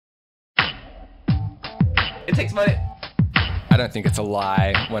It takes money. I don't think it's a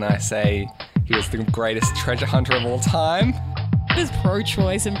lie when I say he was the greatest treasure hunter of all time. Is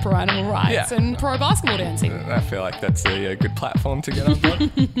pro-choice and pro-animal rights and pro-basketball dancing. I feel like that's a good platform to get on board.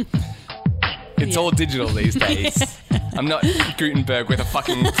 It's all digital these days. I'm not Gutenberg with a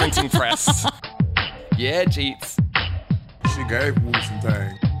fucking printing press. Yeah, Jeets. She gave Wu some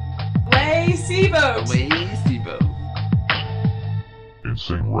thing. Way Seaboat. Way Seaboat.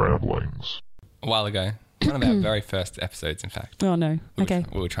 Insane Ramblings. A while ago, one of our very first episodes, in fact. Oh, no. Okay.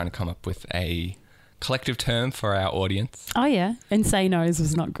 We were trying to come up with a collective term for our audience. Oh, yeah. Insano's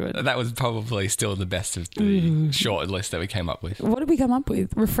was not good. That was probably still the best of the short list that we came up with. What did we come up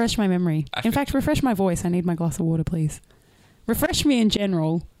with? Refresh my memory. In fact, refresh my voice. I need my glass of water, please. Refresh me in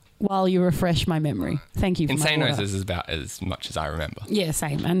general while you refresh my memory. Thank you for my Insanos water. is about as much as I remember. Yeah,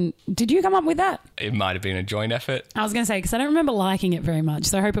 same. And did you come up with that? It might have been a joint effort. I was going to say, because I don't remember liking it very much,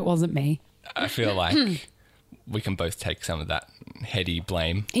 so I hope it wasn't me. I feel like we can both take some of that heady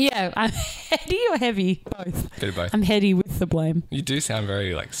blame. Yeah, I'm heady or heavy? Both. Bit of both. I'm heady with the blame. You do sound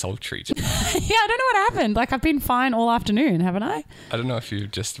very like sultry. Yeah, I don't know what happened. Like, I've been fine all afternoon, haven't I? I don't know if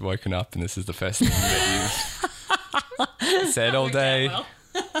you've just woken up and this is the first thing that you've said all day.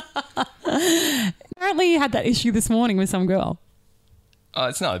 Apparently you had that issue this morning with some girl. Oh,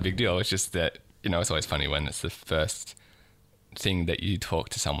 it's not a big deal. It's just that, it's always funny when it's the first thing that you talk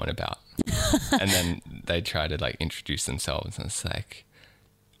to someone about. And then they try to like introduce themselves and it's like,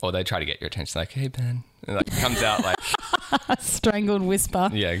 or they try to get your attention like, hey, Ben. And like, it comes out like... A strangled whisper.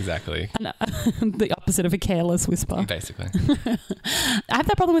 Yeah, exactly. And, the opposite of a careless whisper. Basically. I have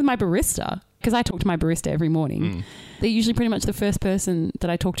that problem with my barista because I talk to my barista every morning. They're usually pretty much the first person that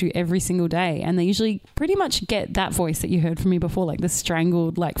I talk to every single day. And they usually pretty much get that voice that you heard from me before, like the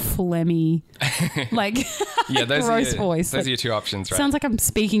strangled, like phlegmy, like yeah, those gross are voice. Those are your two options, right? Sounds like I'm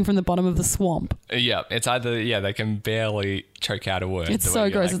speaking from the bottom of the swamp. Yeah, it's either, they can barely choke out a word. It's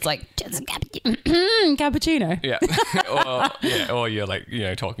so gross. It's like, just a cappuccino. Yeah. Or you're like,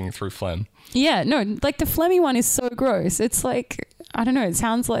 talking through phlegm. Yeah, no, like the phlegmy one is so gross. It's like, I don't know, it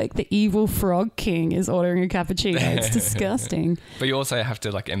sounds like the evil frog king is ordering a cappuccino. It's disgusting. But you also have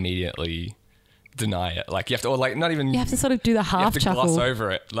to like immediately deny it. Like you have to, or like not even... You have to sort of do the half chuckle. You have to gloss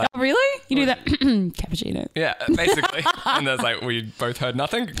over it. Like, oh, really? You do that cappuccino. Yeah, basically. And there's like, we both heard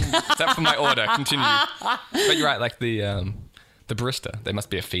nothing except for my order. Continue. But you're right, like the barista, they must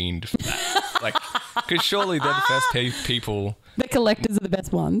be a fiend for that. Like, because surely they're the first people... The collectors are the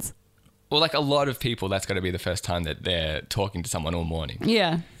best ones. Well, like a lot of people, that's got to be the first time that they're talking to someone all morning.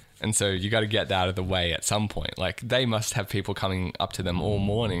 Yeah. And so you got to get that out of the way at some point. Like they must have people coming up to them all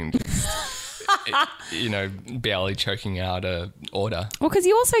morning, barely choking out a order. Well, because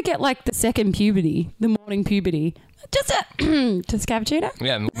you also get like the second puberty, the morning puberty. Just cappuccino?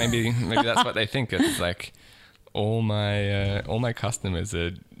 Yeah, maybe that's what they think. It's like all my customers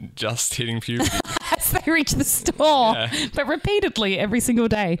are just hitting puberty. As they reach the store, but repeatedly every single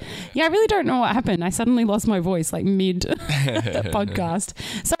day. Yeah, I really don't know what happened. I suddenly lost my voice like mid podcast.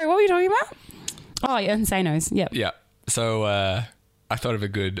 Sorry, what were you talking about? Oh, yeah, Insanos. Yep. Yeah. So I thought of a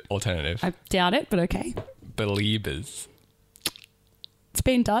good alternative. I doubt it, but okay. Beliebers. It's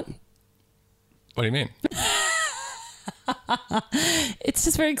been done. What do you mean? It's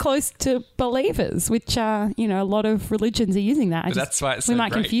just very close to believers, which a lot of religions are using that. That's why it's so we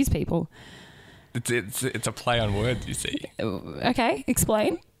might great. Confuse people. It's a play on words, you see. Okay,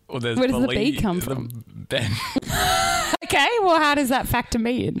 explain. Well, where does the B come from? Ben. Okay, well, how does that factor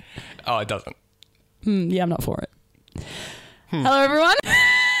me in? Oh, it doesn't. Yeah, I'm not for it. Hello, everyone.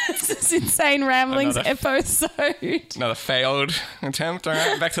 This is Insane Ramblings episode. Another failed attempt. All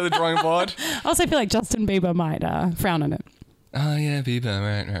right, back to the drawing board. I also feel like Justin Bieber might frown on it. Oh, yeah, Bieber.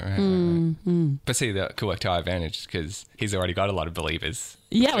 Right. But see, that could work to our advantage because he's already got a lot of believers.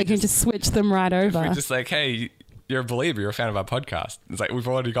 Yeah, we can just switch them right over. We're just like, hey, you're a believer, you're a fan of our podcast. It's like, we've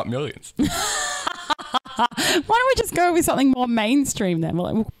already got millions. Why don't we just go with something more mainstream then?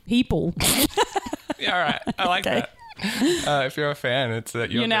 We're like, people. Yeah, all right. I like that. If you're a fan, it's that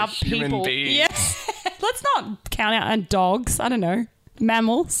you're now a human people. being. Yes. Let's not count out dogs. I don't know.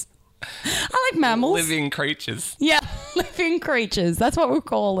 Mammals. I like mammals. Living creatures. Yeah, living creatures. That's what we'll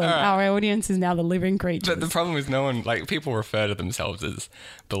call them. Right. Our audience is now the living creatures. But the problem is no one, like, people refer to themselves as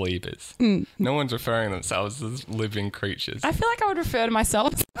believers. No one's referring themselves as living creatures. I feel like I would refer to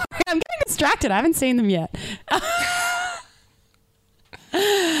myself. I'm getting distracted. I haven't seen them yet.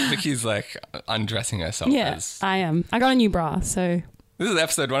 Vicky's like undressing herself. Yeah, I am. I got a new bra, so... This is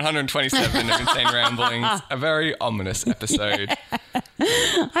episode 127 of Insane Ramblings, a very ominous episode.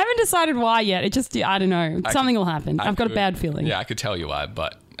 I haven't decided why yet. It just, I don't know. Something will happen. I've got a bad feeling. Yeah, I could tell you why,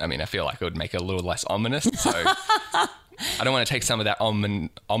 but I mean, I feel like it would make it a little less ominous. So I don't want to take some of that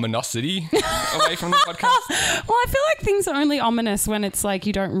ominosity away from the podcast. Well, I feel like things are only ominous when it's like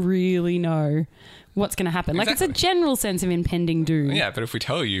you don't really know what's going to happen. Like it's a general sense of impending doom. Yeah, but if we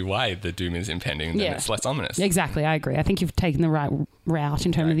tell you why the doom is impending, then it's less ominous. Exactly, I agree. I think you've taken the right route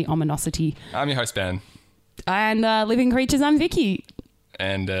in terms of the ominosity. I'm your host, Ben. And Living Creatures, I'm Vicky.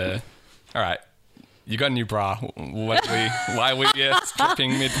 And, all right. You got a new bra. Why are we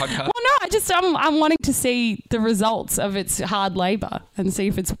stripping mid-podcast? Well, no, I'm wanting to see the results of its hard labour and see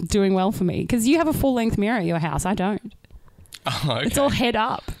if it's doing well for me. Because you have a full-length mirror at your house. I don't. Oh, okay. It's all head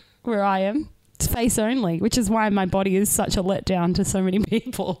up where I am. It's face only, which is why my body is such a letdown to so many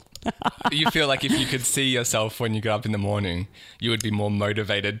people. You feel like if you could see yourself when you get up in the morning, you would be more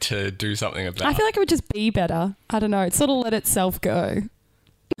motivated to do something about it. I feel like it would just be better. I don't know. It sort of let itself go.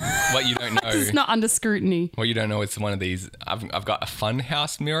 What you don't know. It's not under scrutiny. What you don't know is one of these. I've got a fun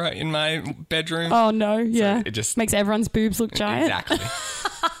house mirror in my bedroom. Oh, no. Yeah. It just makes everyone's boobs look giant. Exactly.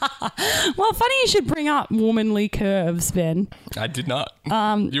 Well, funny you should bring up womanly curves, Ben. I did not.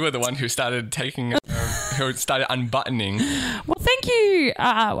 You were the one who started who started unbuttoning. Well, thank you.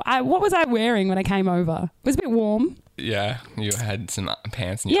 What was I wearing when I came over? It was a bit warm. Yeah, you had some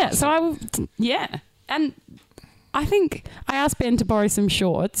pants. And and I think I asked Ben to borrow some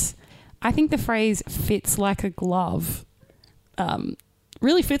shorts. I think the phrase "fits like a glove"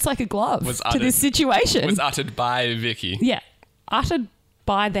 really fits like a glove to this situation. Was uttered by Vicky. Yeah, uttered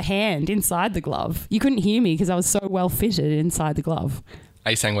by the hand inside the glove. You couldn't hear me because I was so well fitted inside the glove.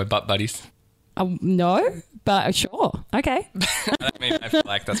 Are you saying we're butt buddies? No, but sure. Okay. I mean, I feel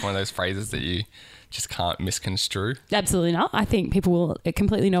like that's one of those phrases that you just can't misconstrue. Absolutely not. I think people will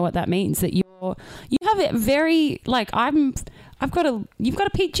completely know what that means. That you have it very like you've got a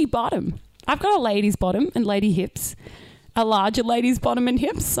peachy bottom. I've got a lady's bottom and lady hips, a larger lady's bottom and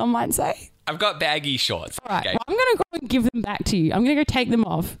hips. Some might say. I've got baggy shorts. All right, well, I'm going to go and give them back to you. I'm going to go take them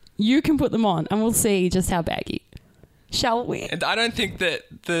off. You can put them on, and we'll see just how baggy. Shall we? And I don't think that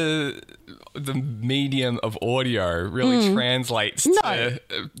the medium of audio really translates to.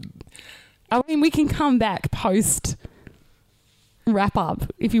 I mean, we can come back post wrap up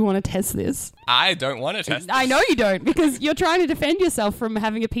if you want to test this. I don't want to test this. I know you don't, because you're trying to defend yourself from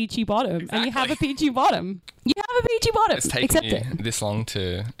having a peachy bottom. Exactly. And you have a peachy bottom. You have a peachy bottom. It's taken you this long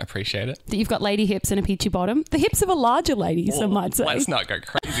to appreciate it. That you've got lady hips and a peachy bottom. The hips of a larger lady, some might say. Let's not go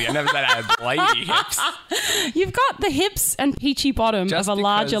crazy. I never said I had lady hips. You've got the hips and peachy bottom of a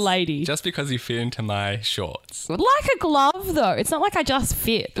larger lady. Just because you fit into my shorts. Like a glove, though. It's not like I just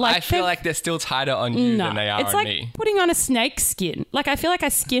fit. Like I feel like they're still tighter on you than they are on like me. It's like putting on a snake skin. Like I feel like I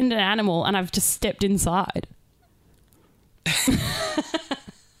skinned an animal and I've just stepped inside.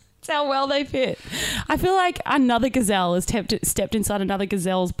 That's how well they fit. I feel like another gazelle has stepped inside another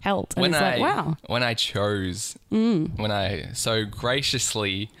gazelle's pelt. And wow. When I chose, when I so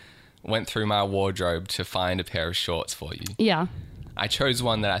graciously went through my wardrobe to find a pair of shorts for you. Yeah. I chose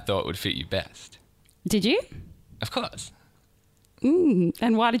one that I thought would fit you best. Did you? Of course.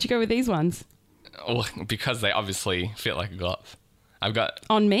 And why did you go with these ones? Well, because they obviously fit like a glove. I've got...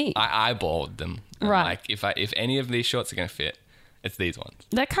 On me? I eyeballed them. Right. Like, if any of these shorts are going to fit, it's these ones.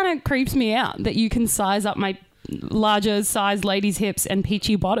 That kind of creeps me out, that you can size up my larger sized lady's hips and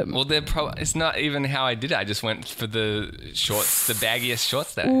peachy bottom. Well, it's not even how I did it. I just went for the shorts, the baggiest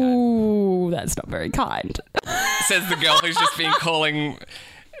shorts that I had. Ooh, that's not very kind. Says the girl who's just been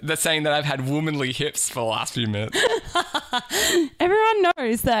saying that I've had womanly hips for the last few minutes. Everyone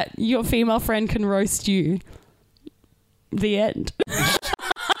knows that your female friend can roast you. The end.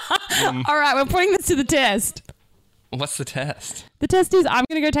 All right, we're putting this to the test. What's the test? The test is I'm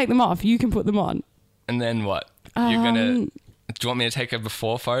going to go take them off. You can put them on. And then what? You're going to... Do you want me to take a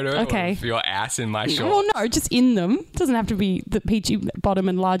before photo of your ass in my shorts? Well, no, just in them. It doesn't have to be the peachy bottom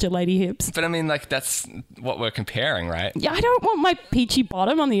and larger lady hips. But I mean, like, that's what we're comparing, right? Yeah, I don't want my peachy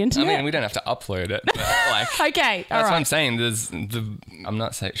bottom on the internet. I mean, we don't have to upload it. But like, okay, that's what I'm saying. I'm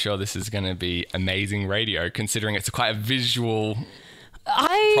not sure this is going to be amazing radio, considering it's quite a visual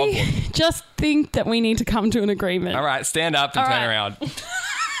problem. Just think that we need to come to an agreement. All right, stand up and turn around.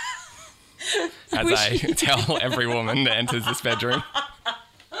 As I tell every woman that enters this bedroom.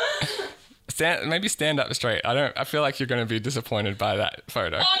 Maybe stand up straight. I feel like you're going to be disappointed by that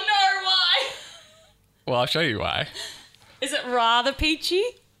photo. Oh no, why? Well, I'll show you why. Is it rather peachy?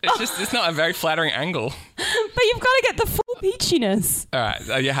 It's not a very flattering angle. But you've got to get the full peachiness. All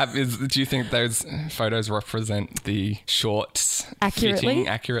right. Do you think those photos represent the shorts fitting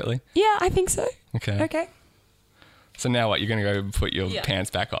accurately? Yeah, I think so. Okay. So now what? You're going to go put your pants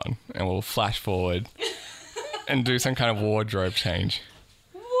back on and we'll flash forward and do some kind of wardrobe change.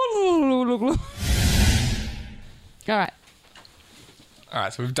 What? look. All right. All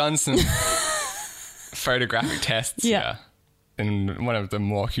right, so we've done some photographic tests Yeah. here in one of the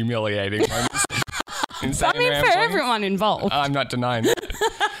more humiliating moments. Insane I mean, for ramblings. everyone involved. I'm not denying that.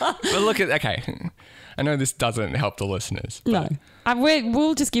 But look at, okay, I know this doesn't help the listeners. But No.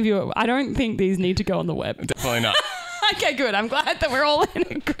 We'll just give you I don't think these need to go on the web. definitely not. Okay, good. I'm glad that we're all in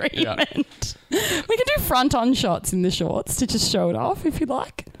agreement. We can do front-on shots in the shorts to just show it off if you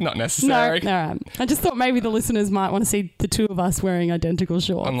like. Not No, necessary. no. I just thought maybe the listeners might want to see the two of us wearing identical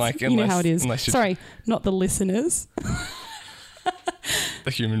shorts. You know how it is. Sorry, not the listeners.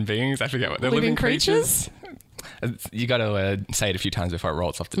 The human beings, I forget what they're Living living creatures. You got to say it a few times before it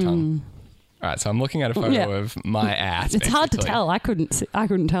rolls off the tongue. All right, so I'm looking at a photo Yeah. of my ass. It's hard to basically. tell. I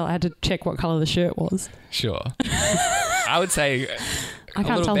couldn't tell. I had to check what color the shirt was. Sure. I would say I a can't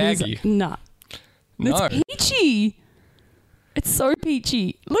little tell baggy. who's nah. No. It's peachy. It's so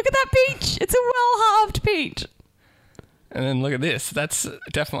peachy. Look at that peach. It's a well-halved peach. And then look at this. That's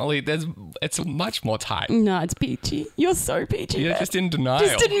definitely, it's much more tight. No, it's peachy. You're so peachy. You're man. just in denial.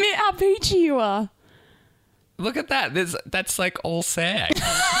 Just admit how peachy you are. Look at that. That's like all sag.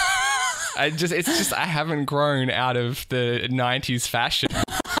 I haven't grown out of the 90s fashion.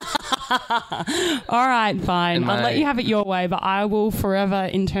 All right, fine. I'll let you have it your way, but I will forever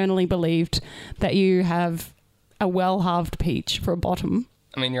internally believe that you have a well-halved peach for a bottom.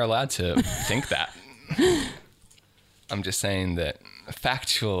 I mean, you're allowed to think that. I'm just saying that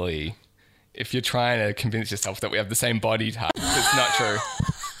factually, if you're trying to convince yourself that we have the same body type, it's not true.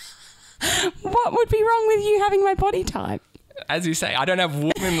 What would be wrong with you having my body type? As you say, I don't have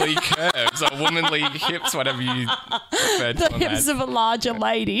womanly curves or womanly hips, whatever you prefer to The them hips as. of a larger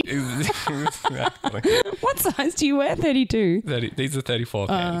lady. Exactly. What size do you wear? 32? 30, these are 34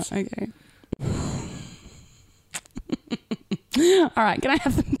 pants. Okay. All right, can I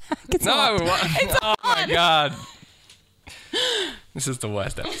have them back? It's No! hot. What? Oh my god. This is the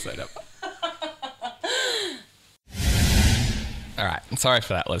worst episode ever. All right. I'm sorry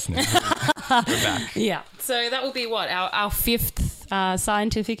for that, listeners. We're back. Yeah. So that will be what? Our fifth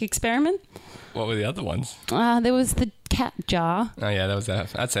scientific experiment? What were the other ones? There was the cat jar. Oh yeah, that was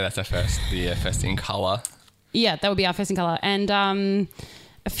I'd say that's our first. The first in colour. Yeah, that would be our first in colour. And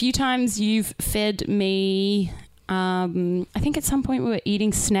a few times you've fed me... I think at some point we were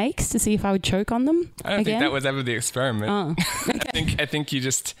eating snakes to see if I would choke on them. I don't think that was ever the experiment. Oh, okay. I think you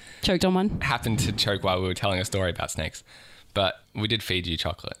just Choked on one. happened to choke while we were telling a story about snakes. But we did feed you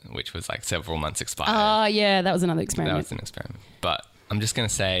chocolate, which was like several months expired. Oh, yeah, that was another that experiment. was an experiment. But I'm just going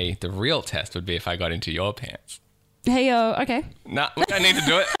to say the real test would be if I got into your pants. Hey, okay. No, we don't need to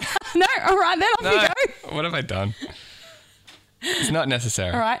do it. No, all right, then off No. you go. What have I done? It's not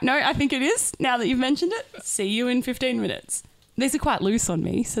necessary. All right, no, I think it is, now that you've mentioned it. See you in 15 minutes. These are quite loose on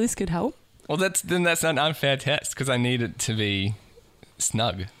me, so this could help. Well, that's an unfair test because I need it to be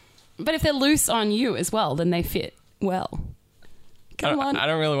snug. But if they're loose on you as well, then they fit well. Come on. I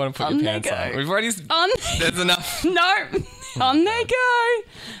don't really want to put On your they pants go. on. We've already. On There's enough. No, on they go.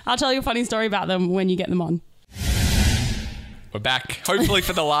 I'll tell you a funny story about them when you get them on. We're back. Hopefully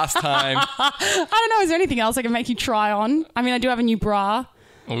for the last time. I don't know, is there anything else I can make you try on? I mean, I do have a new bra.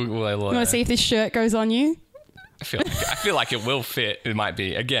 You You want to see if this shirt goes on you? I feel like it will fit. It might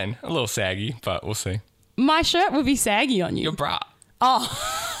be, again, a little saggy, but we'll see. My shirt will be saggy on you. Your bra. Oh,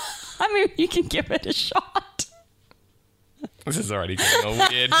 I mean, you can give it a shot. This is already getting a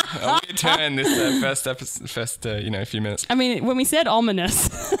weird turn. This first few minutes. I mean, when we said ominous.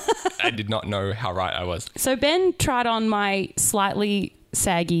 I did not know how right I was. So Ben tried on my slightly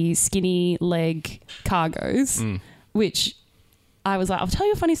saggy, skinny leg cargos, which I was like, I'll tell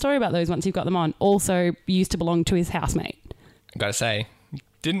you a funny story about those once you've got them on. Also used to belong to his housemate. I gotta say,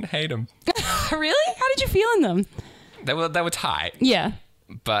 didn't hate them. Really? How did you feel in them? They were tight, Yeah.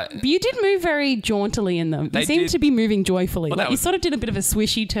 but You did move very jauntily in them. They You seemed did. to be moving joyfully. Well, Like that you was- sort of did a bit of a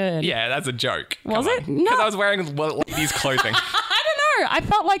swishy turn. yeah, that's a joke. Was it? No. Because I was wearing ladies' clothing. I don't know. I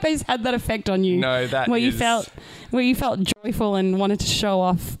felt like they had that effect on you. No, that where is- you felt joyful and wanted to show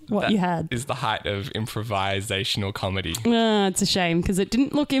off what That you had. is the height of improvisational comedy. It's a shame because it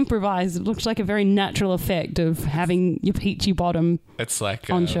didn't look improvised. It looked like a very natural effect of having your peachy bottom It's like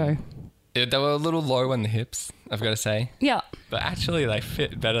on show. They were a little low on the hips, I've got to say, Yeah. but actually they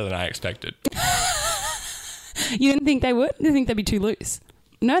fit better than I expected. You didn't think they would? You didn't think they'd be too loose?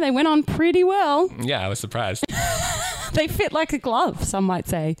 No, they went on pretty well. Yeah, I was surprised. They fit like a glove, some might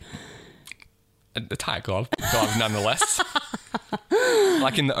say. A tight glove nonetheless.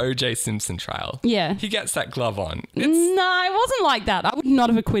 Like in the O.J. Simpson trial. Yeah. He gets that glove on. No, it wasn't like that. I would not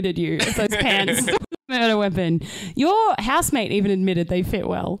have acquitted you if those pants were a murder weapon. Your housemate even admitted they fit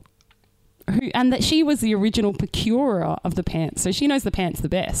well. and that she was the original procurer of the pants, so she knows the pants the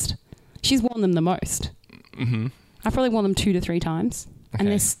best. She's worn them the most. Mm-hmm. I've probably worn them 2 to 3 times, and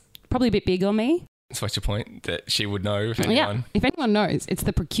they're probably a bit big on me. So what's your point? That she would know if anyone? Yeah, if anyone knows, it's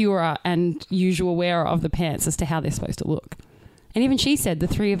the procurer and usual wearer of the pants as to how they're supposed to look. And even she said the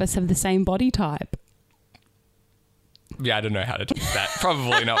 3 of us have the same body type. Yeah, I don't know how to take that.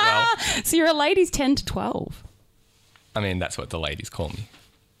 Probably not well. So you're a ladies 10 to 12. I mean, that's what the ladies call me.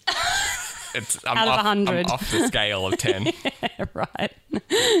 I'm Out of off, 100. I'm off the scale of 10. Right.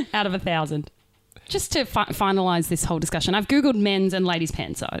 Out of 1,000. Just to finalise this whole discussion, I've Googled men's and ladies'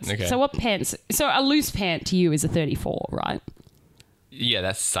 pant size. Okay. So what pants... So a loose pant to you is a 34, right? Yeah,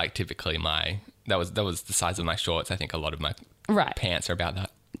 that's like typically that was the size of my shorts. I think a lot of my pants are about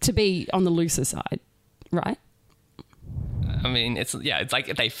that. To be on the looser side, right? I mean, it's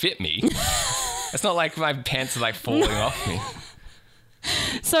like they fit me. It's not like my pants are like falling off me.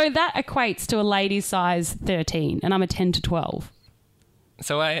 So that equates to a lady's size 13, and I'm a 10 to 12.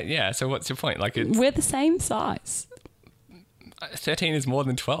 So so what's your point? Like we're the same size. 13 is more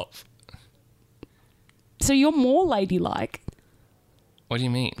than 12. So you're more ladylike. What do you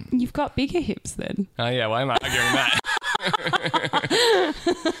mean? You've got bigger hips then. Oh yeah, why am I arguing that?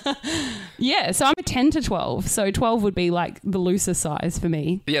 Yeah, so I'm a 10 to 12. So 12 would be like the looser size for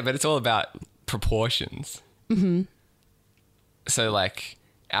me. Yeah, but it's all about proportions. Mm-hmm. So like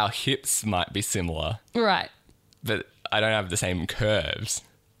our hips might be similar. Right. But I don't have the same curves.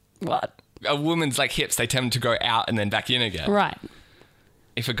 What? A woman's like hips, they tend to go out and then back in again. Right.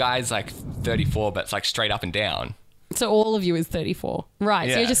 If a guy's like 34 but it's like straight up and down. So all of you is 34. Right.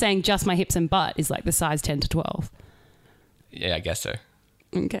 Yeah. So you're just saying just my hips and butt is like the size 10 to 12. Yeah, I guess so.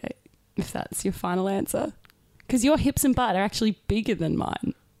 Okay. If that's your final answer. Because your hips and butt are actually bigger than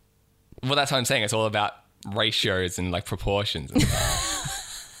mine. Well, that's what I'm saying. It's all about ratios and like proportions and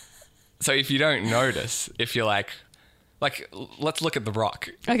stuff. So if you don't notice, if you're like, let's look at The Rock.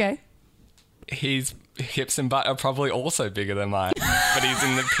 Okay. His hips and butt are probably also bigger than mine, but he's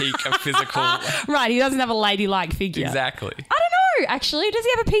in the peak of physical. Right. He doesn't have a ladylike figure. Exactly. I don't know, actually. Does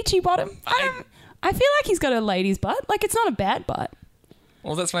he have a peachy bottom? I feel like he's got a lady's butt. Like, it's not a bad butt.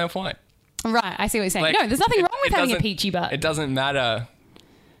 Well, that's my point. Right. I see what you're saying. Like, no, there's nothing wrong with having a doesn't- peachy butt. It doesn't matter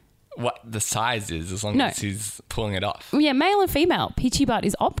what the size is as long as he's pulling it off. Yeah, male and female. Peachy butt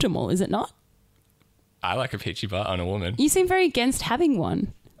is optimal, is it not? I like a peachy butt on a woman. You seem very against having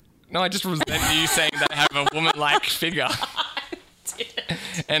one. No, I just resent you saying that I have a woman-like figure.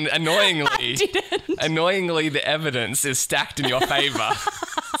 And annoyingly, the evidence is stacked in your favour.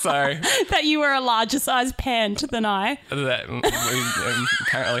 So That you wear a larger size pant than I. that we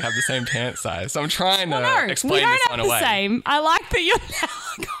apparently have the same pant size. So I'm trying to explain we don't this have on a the way. same. I like that you're now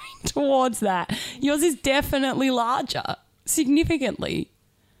going towards that. Yours is definitely larger, significantly.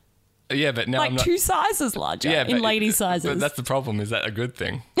 Yeah, but now Like I'm not. 2 sizes larger in lady sizes. But that's the problem. Is that a good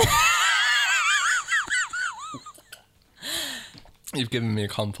thing? You've given me a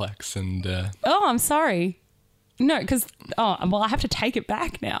complex, and Oh, I'm sorry. No, because, I have to take it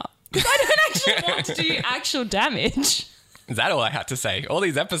back now. Because I don't actually want to do actual damage. is that all I had to say? All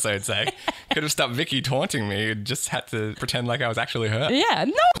these episodes say could have stopped Vicky taunting me. And just had to pretend like I was actually hurt. Yeah,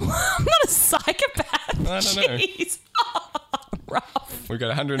 no, I'm not a psychopath. I don't know. Jeez. Rough. We've got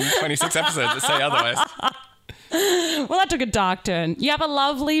 126 episodes that say otherwise. Well, that took a dark turn. You have a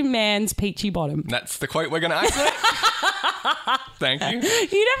lovely man's peachy bottom. That's the quote we're going to isolate. Thank you. You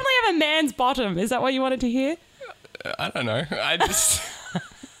definitely have a man's bottom. Is that what you wanted to hear? I don't know. I just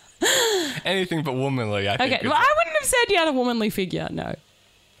anything but womanly. I think. Okay, well, I wouldn't have said you had a womanly figure. No.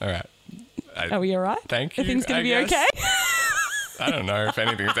 All right. Are we all right? Thank you. Everything's going to be I okay? guess. I don't know if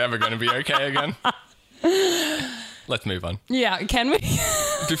anything's ever going to be okay again. Let's move on. Yeah, can we?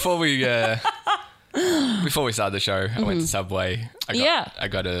 Before we started the show, I went to Subway. I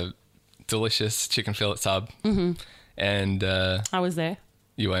got a delicious chicken fillet sub, and I was there.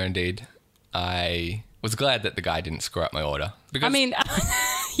 you were indeed. I was glad that the guy didn't screw up my order. Because, I mean,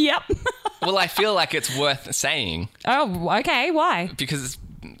 yep. well, I feel like it's worth saying Oh, okay. Why? because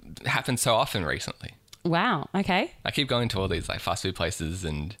it's happened so often recently. Wow. Okay. I keep going to all these like fast food places,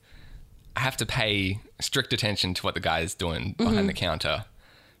 and I have to pay strict attention to what the guy is doing behind the counter,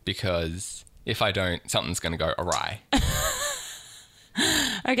 because if I don't, something's going to go awry.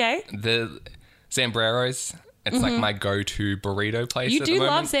 Okay. The Zambreros, it's like my go-to burrito place. You at do the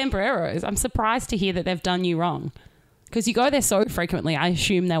love moment. Zambreros. I'm surprised to hear that they've done you wrong. Because you go there so frequently, I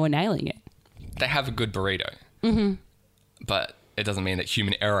assume they were nailing it. They have a good burrito, but it doesn't mean that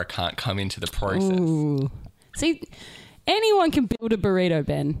human error can't come into the process. Ooh. See, anyone can build a burrito,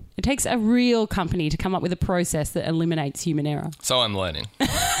 Ben. It takes a real company to come up with a process that eliminates human error. So I'm learning.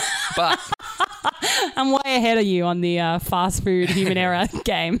 But I'm way ahead of you on the fast food human error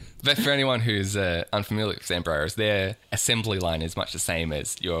game. But for anyone who's unfamiliar with Zambroros, their assembly line is much the same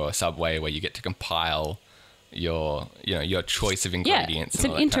as your Subway, where you get to compile your choice of ingredients. It's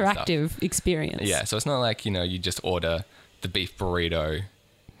an and all that kind of interactive stuff. experience. Yeah, so it's not like, you just order the beef burrito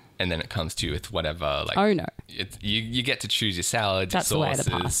and then it comes to you with whatever. Like, Oh, no. You get to choose your salads, That's the your way of the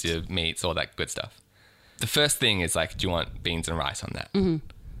sauces, past. your meats, all that good stuff. The first thing is like, do you want beans and rice on that? Mm-hmm.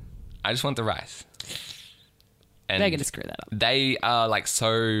 I just want the rice. And They're going to screw that up. they are like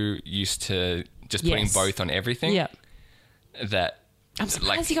so used to just putting Yes. both on everything Yeah. that I'm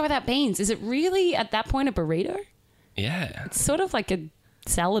surprised you go without beans. Is it really, at that point, a burrito? yeah. It's sort of like a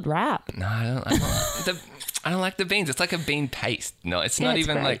salad wrap. No, I don't like the beans. It's like a bean paste. No, it's Yeah, not it's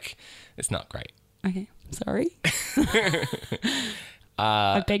even great. like, it's not great. Okay, sorry.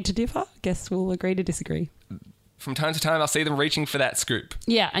 I beg to differ. Guess we'll agree to disagree. From time to time, I'll see them reaching for that scoop.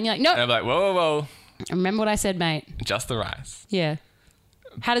 Yeah, and you're like, no, And I'm like, whoa, whoa, whoa, remember what I said, mate. just the rice. Yeah.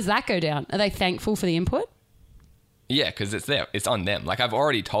 How does that go down? Are they thankful for the input? Yeah, because it's there. It's on them. Like, I've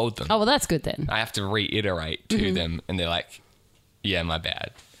already told them. Oh, well, that's good then. I have to reiterate to them, and they're like, yeah, my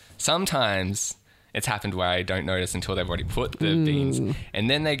bad. Sometimes it's happened where I don't notice until they've already put the beans, and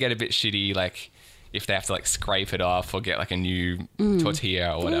then they get a bit shitty, like if they have to like scrape it off or get like a new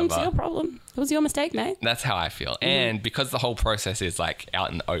tortilla or whatever. It's your problem. It was your mistake, mate. That's how I feel. And because the whole process is like out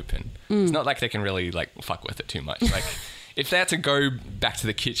in the open, it's not like they can really like fuck with it too much. Like if they had to go back to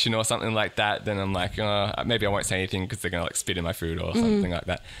the kitchen or something like that, then I'm like, maybe I won't say anything because they're going to like spit in my food or something like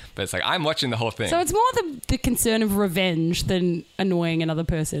that. But it's like, I'm watching the whole thing. So it's more the concern of revenge than annoying another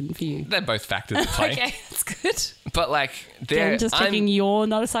person for you. They're both factors at play. Okay, that's good. But like, they're Again, just checking you're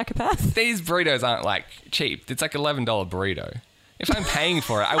not a psychopath. these burritos aren't like cheap. It's like $11 burrito. If I'm paying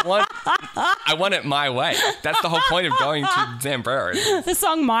for it, I want it my way. That's the whole point of going to Zambroros. The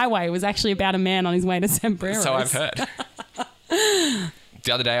song My Way was actually about a man on his way to Zambroros. So I've heard.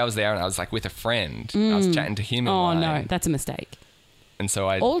 The other day I was there and I was like with a friend. I was chatting to him. Oh, in no, line. that's a mistake. And so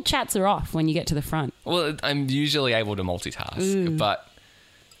All chats are off when you get to the front. well, I'm usually able to multitask, but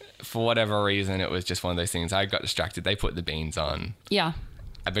for whatever reason, it was just one of those things. I got distracted. They put the beans on. Yeah,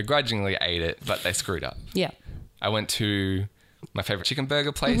 I begrudgingly ate it, but they screwed up. yeah. I went to my favorite chicken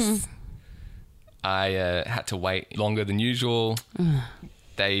burger place. I had to wait longer than usual.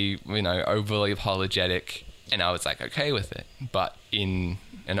 They, overly apologetic, and I was like, okay with it. But in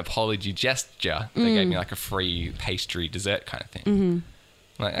an apology gesture, they gave me like a free pastry dessert kind of thing.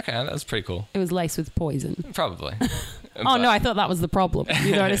 I'm like, okay, that was pretty cool. It was laced with poison. Probably. Oh, no, I thought that was the problem.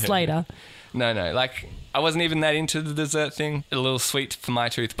 You noticed later. No, like I wasn't even that into the dessert thing. A little sweet for my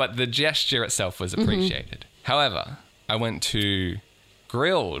tooth, but the gesture itself was appreciated. However, I went to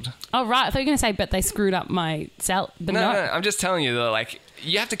Grilled. Oh, right. I thought you were going to say, but they screwed up my salad. But No, no. I'm just telling you that, like,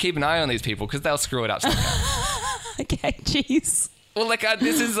 you have to keep an eye on these people because they'll screw it up somehow. Okay, jeez. Well, like,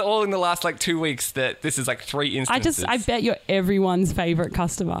 this is all in the last, like, 2 weeks that this is, like, 3 instances. I bet you're everyone's favourite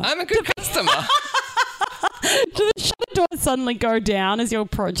customer. I'm a good customer. Do the shutter doors suddenly go down as you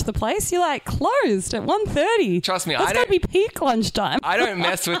approach the place? You're like, closed at 1:30. Trust me, That's I got to don't- be peak lunchtime. I don't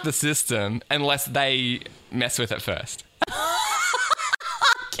mess with the system unless they mess with it first.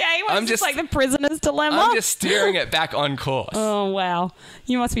 Okay, well, I'm it's just- like the prisoner's dilemma. I'm just steering it back on course. Oh, wow.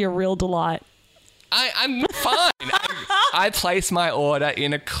 You must be a real delight. I'm fine. I place my order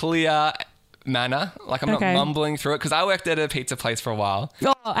in a clear manner. Like, I'm Okay. not mumbling through it because I worked at a pizza place for a while.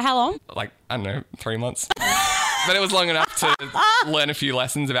 Oh, how long? Like, I don't know, 3 months. But it was long enough to learn a few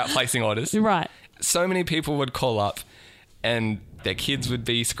lessons about placing orders. Right. So many people would call up and their kids would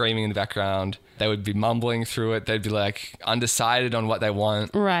be screaming in the background. They would be mumbling through it. They'd be like undecided on what they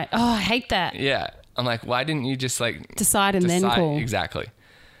want. Right. Oh, I hate that. Yeah. I'm like, why didn't you just like Decide and then call. Exactly.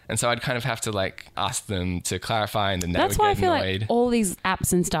 And so I'd kind of have to like ask them to clarify and then they That's would why I get feel annoyed. like all these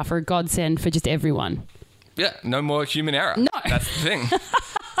apps and stuff are a godsend for just everyone. Yeah, no more human error. No. That's the thing.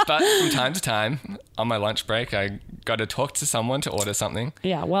 But from time to time, on my lunch break, I got to talk to someone to order something.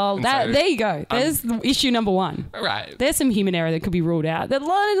 Yeah, well, And that so there you go. There's issue number one. Right. There's some human error that could be ruled out. There's a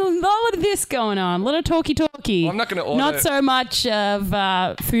lot of this going on. A lot of talky. Well, I'm not gonna order- Not so much of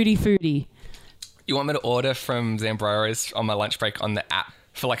foodie. You want me to order from Zambroros on my lunch break on the app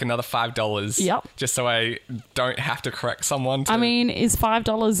for like another $5? Yep. Just so I don't have to correct someone. I mean, is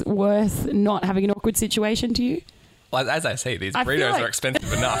 $5 worth not having an awkward situation to you? Well, as I say, these I feel burritos like- are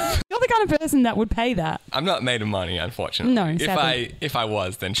expensive enough. You're the kind of person that would pay that. I'm not made of money, unfortunately. No, sadly. If I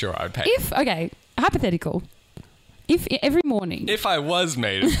was, then sure I would pay. Okay, hypothetical. If every morning, If I was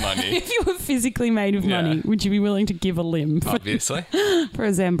made of money, if you were physically made of Yeah. money, would you be willing to give a limb for, obviously. for a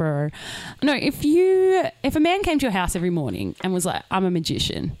Zambro? No, if a man came to your house every morning and was like, I'm a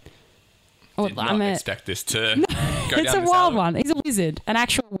magician, did not expect this to go It's down a this wild alley. one. He's a wizard, an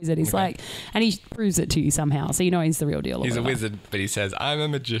actual wizard. He's Okay. like, and he proves it to you somehow, so you know he's the real deal. or He's a whatever. wizard, but he says, I'm a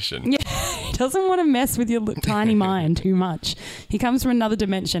magician. Yeah, he doesn't want to mess with your tiny mind too much. He comes from another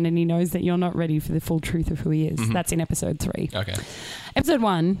dimension and he knows that you're not ready for the full truth of who he is. That's in episode 3. Okay. Episode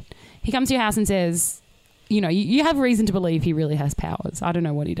 1, he comes to your house and says, you know, you have reason to believe he really has powers. I don't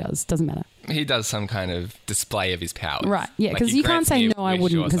know what he does. Doesn't matter. He does some kind of display of his powers. Right. Yeah, Like, because he you can't grants say me a no, I wish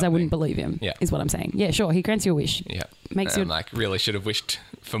wouldn't, or because I something. wouldn't believe him, Yeah. is what I'm saying. Yeah, sure. He grants you a wish. Yeah. Makes and you... I'm like, really should have wished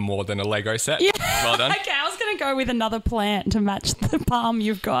for more than a Lego set. Yeah. Well done. Okay, I was going to go with another plant to match the palm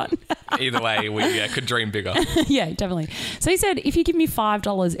you've got. Either way, we could dream bigger. Yeah, definitely. So he said, if you give me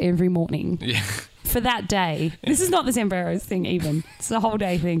 $5 every morning Yeah. for that day, this is not the sombreros thing even, it's a whole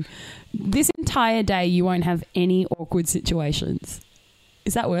day thing. This entire day, you won't have any awkward situations.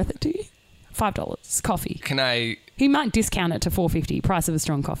 Is that worth it to you? $5 coffee. Can I He might discount it to $4.50, price of a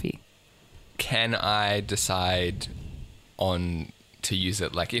strong coffee. decide on to use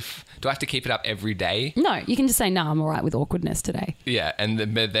it? Like, do I have to keep it up every day? No, you can just say, no, I'm all right with awkwardness today. Yeah,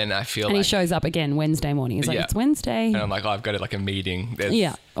 but then I feel And he like, shows up again Wednesday morning. He's like, Yeah. it's Wednesday. and I'm like, oh, I've got like a meeting. There's,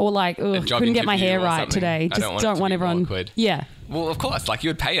 Yeah. Or like, ugh, job couldn't get my interview hair or right something. today. I Just don't don't, want it to be everyone. awkward. Yeah. Well, of course, like you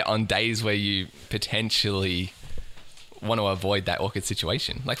would pay it on days where you potentially want to avoid that awkward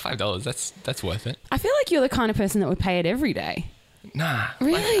situation. Like $5, that's worth it. I feel like you're the kind of person that would pay it every day. Nah,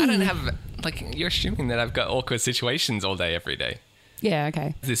 Really? Like, I don't have like you're assuming that I've got awkward situations all day, every day. Yeah,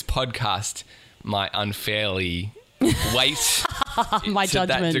 okay. This podcast might unfairly weight My to that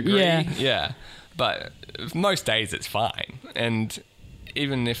judgment. degree. Yeah. But most days it's fine, and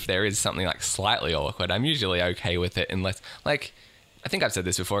even if there is something like slightly awkward, I'm usually okay with it, unless like. I think I've said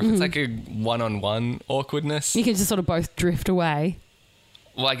this before. If it's like a one-on-one awkwardness, You can just sort of both drift away.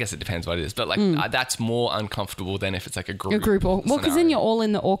 well, I guess it depends what it is. But like that's more uncomfortable than if it's like a group. A group. Well, because then scenario. you're all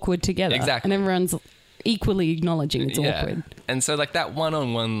in the awkward together. Exactly. And everyone's equally acknowledging it's awkward. And so like that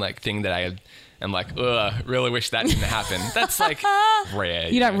one-on-one like thing that I am like, ugh, really wish that didn't happen. That's like rare.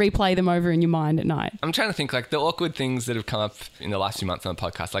 You don't know? replay them over in your mind at night. I'm trying to think like the awkward things that have come up in the last few months on the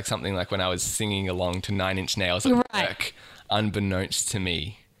podcast, like something like when I was singing along to 9 Inch Nails at Right. work, unbeknownst to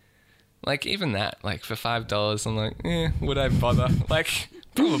me. Like even that, like for $5, I'm like, would I bother? Like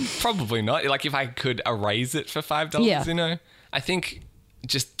probably not. Like if I could erase it for $5, Yeah. you know, I think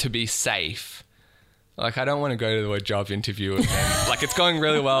just to be safe. Like I don't want to go to a job interview and like it's going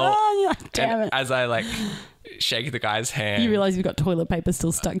really well. Oh, you're like, damn and it. as I like shake the guy's hand, You realise you've got toilet paper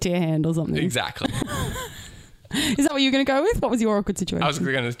still stuck to your hand or something. exactly. Is that what you're going to go with? What was your awkward situation? I was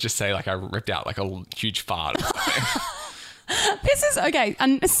going to just say like I ripped out like a huge fart. Or something. This is, okay,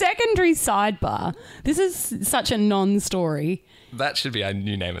 a secondary sidebar. This is such a non-story. That should be our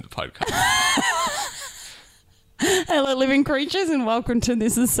new name of the podcast. Hello, living creatures, and welcome to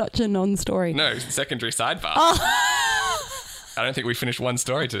This Is Such a Non-Story. No, secondary sidebar. I don't think we finished one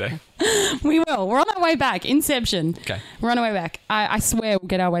story today. We will. We're on our way back. Inception. Okay. We're on our way back. I swear we'll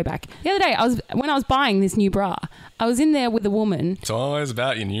get our way back. The other day, when I was buying this new bra, I was in there with a woman. It's always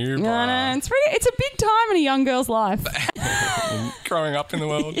about your new No, bra. no, it's a big time in a young girl's life. Growing up in the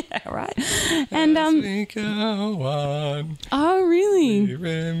world. Yeah, right. And As we go on, oh, really? we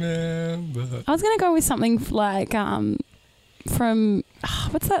remember. I was gonna go with something like from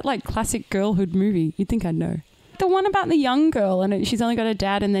what's that like classic girlhood movie? You'd think I'd know. The one about the young girl and she's only got a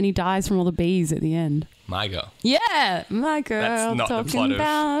dad and then he dies from all the bees at the end. My girl. Yeah, my girl. That's not the talking plot of-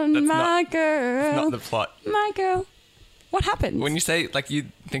 about that's my not- girl. Not the plot. My girl. What happens? When you say like you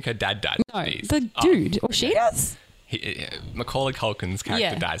think her dad died. no, of the bees. the Oh, dude or she does. Macaulay Culkin's character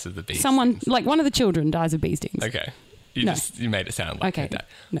Yeah. dies of the bees. Someone like one of the children dies of bee stings. Okay. You No. you made it sound like Okay. her dad.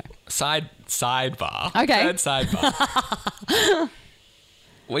 No. Sidebar. Okay. Third sidebar.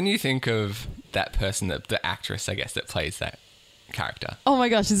 When you think of that person, the actress, I guess, that plays that character, Oh my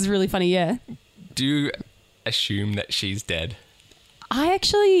gosh, this is really funny. Yeah. do you assume that she's dead? I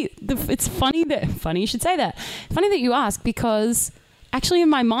actually, it's funny you should say that. Funny that you ask because actually in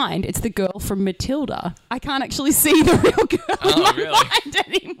my mind, it's the girl from Matilda. I can't actually see the real girl in my really? mind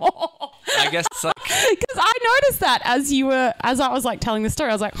anymore. I guess it's like, Because I noticed that as I was like telling the story,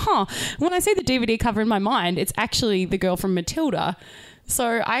 I was like, when I see the DVD cover in my mind, it's actually the girl from Matilda. So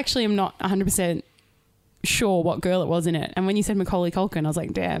I actually am not 100% sure what girl it was in it. And when you said Macaulay Culkin, I was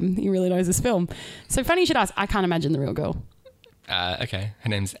like, damn, he really knows this film. So funny you should ask. I can't imagine the real girl. okay, her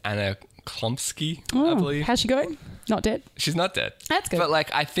name's Anna Klumsky, I Oh, believe. how's she going? Not dead? She's not dead. That's good. But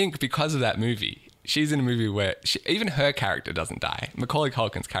like, I think because of that movie, she's in a movie where even her character doesn't die. Macaulay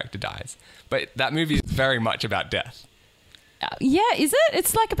Culkin's character dies. But that movie is very much about death. Yeah, is it?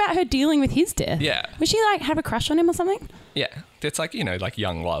 It's like about her dealing with his death. Yeah. Was she like have a crush on him or something? Yeah. It's like, like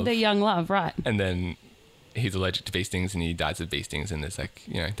young love. The young love, right. And then he's allergic to bee stings and he dies of bee stings, and there's like,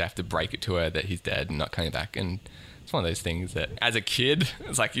 they have to break it to her that he's dead and not coming back. And it's one of those things that as a kid,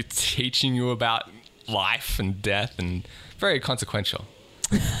 it's like you're teaching you about life and death, and very consequential.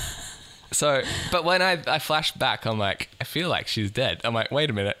 So, but when I flash back, I'm like, I feel like she's dead. I'm like, wait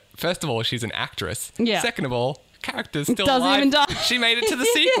a minute. First of all, she's an actress. Yeah. Second of all, character's still Doesn't alive. even die. She made it to the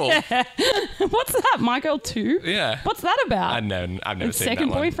sequel. Yeah. What's that? My Girl 2? Yeah. What's that about? I've never The seen second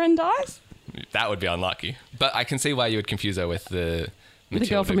that one. boyfriend dies? That would be unlucky. But I can see why you would confuse her with the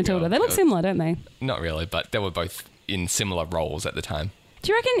Girl from Matilda. They look similar, don't they? Not really, but they were both in similar roles at the time.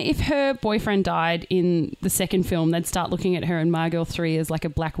 Do you reckon if her boyfriend died in the second film, they'd start looking at her in My Girl 3 as like a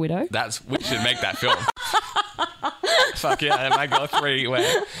Black Widow? We should make that film. Fuck yeah, My Girl 3,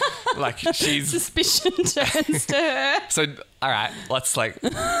 where like she's... Suspicion turns to her. So, all right, let's like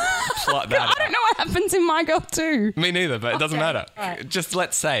plot that I don't know what happens in My Girl 2. Me neither, but it doesn't Okay, matter. right. Just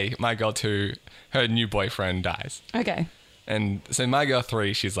let's say My Girl 2, her new boyfriend dies. Okay. And so My Girl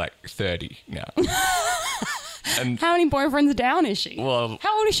 3, she's like 30 now. And How many boyfriends down is she? Well-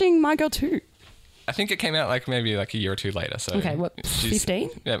 How old is she in My Girl 2? I think it came out like maybe like a year or two later. So Okay, what, she's- 15?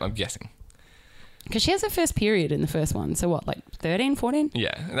 Yeah, I'm guessing. Because she has her first period in the first one. So what, like 13, 14?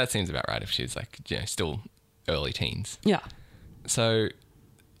 Yeah, that seems about right if she's like, still early teens. Yeah. So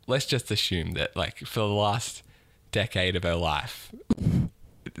let's just assume that like for the last decade of her life,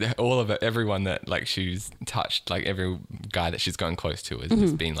 all of it, everyone that like she's touched, like every guy that she's gotten close to has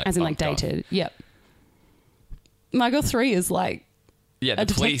just been like As in like bumped off. dated. Yep. My Girl 3 is like... Yeah, a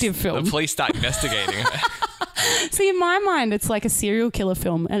detective film. The police start investigating her. See, in my mind, it's like a serial killer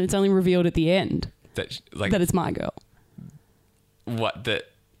film and it's only revealed at the end That like that it's My Girl. what that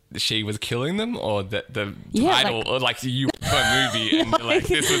she was killing them, or that the Yeah, title, like- or like you for a movie and you're like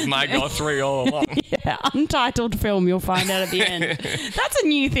this was My Girl 3 all along. Yeah, untitled film you'll find out at the end. That's a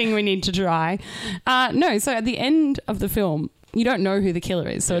new thing we need to try. No, so at the end of the film, you don't know who the killer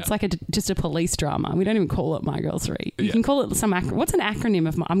is. So it's Yeah. like just a police drama. We don't even call it My Girl 3. You Yeah. can call it some what's an acronym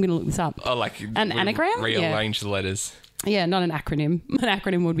of I'm going to look this up. Oh, like An anagram? Rearrange the letters. Yeah, not an acronym. An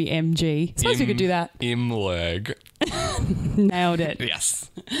acronym would be MG. Suppose we could do that. Imlerg. Nailed it. Yes.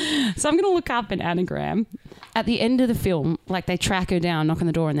 So I'm going to look up an anagram. At the end of the film, like they track her down, knock on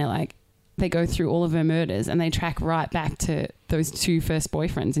the door, and they're like, they go through all of her murders and they track right back to those two first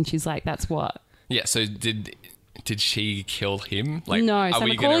boyfriends. And she's like, that's what? Yeah. So did she kill him? Like, No, Are so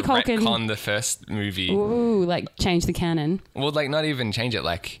we going to Macaulay Culkin- retcon the first movie? Ooh, like change the canon. Well, like not even change it.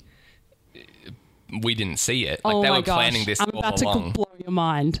 Like we didn't see it. Like Oh they my were gosh. planning this I'm all about along. to blow your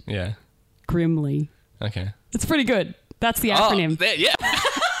mind. Yeah. Grimly. Okay. It's pretty good. That's the acronym. Oh, there, yeah.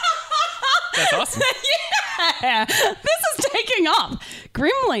 That's awesome. Yeah, this is taking up.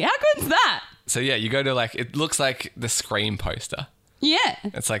 Grimly. How good's that? So yeah, you go to like it looks like the Scream poster. Yeah.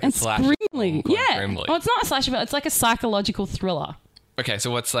 It's like a and slasher Grimly. film called Yeah. Grimly. Oh, it's not a slasher, but it's like a psychological thriller. Okay,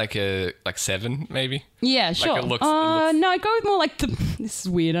 so what's like a 7 maybe? Yeah, sure. it looks- No, go with more like the. This is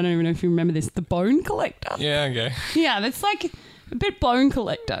weird. I don't even know if you remember this. The Bone Collector. Yeah. Okay. Yeah, that's like a bit Bone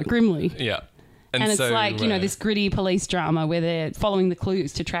Collector, Grimly. Yeah. And it's so, like, this gritty police drama where they're following the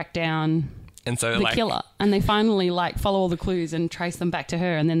clues to track down and so the like killer. And they finally like follow all the clues and trace them back to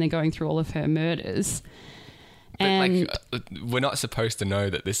her. And then they're going through all of her murders. but, And we're not supposed to know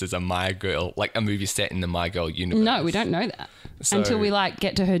that this is a My Girl, like a movie set in the My Girl universe. no, we don't know that So- until we like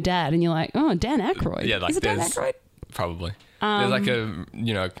get to her dad and you're like, oh, Dan Aykroyd. Yeah, like is it Dan there's Aykroyd? probably there's like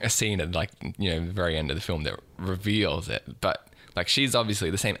a scene at like the very end of the film that reveals it, but like she's obviously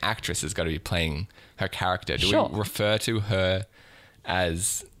the same actress has got to be playing her character. Do Sure. we refer to her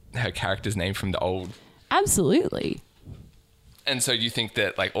as her character's name from the old? Absolutely. And so you think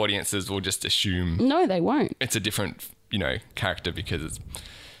that like audiences will just assume No, they won't. it's a different character because it's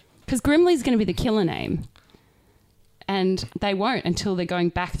Because Grimly's going to be the killer name. And they won't until they're going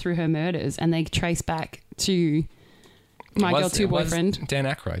back through her murders and they trace back to My Girl 2 it was boyfriend. Dan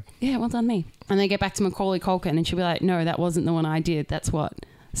Aykroyd. Yeah, well done me. And they get back to Macaulay Culkin and she'll be like, no, that wasn't the one I did. That's what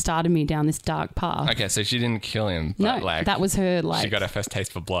started me down this dark path. Okay, so she didn't kill him. No, But like that was her she got her first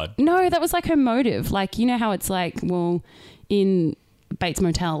taste for blood. No, that was like her motive. Like, you know how it's like, well, in Bates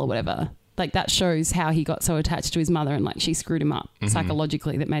Motel or whatever, like that shows how he got so attached to his mother and like she screwed him up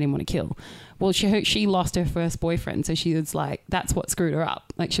psychologically that made him want to kill. Well, she lost her first boyfriend, so she was like, that's what screwed her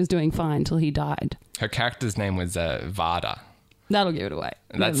up. Like she was doing fine till he died. Her character's name was Vada. That'll give it away.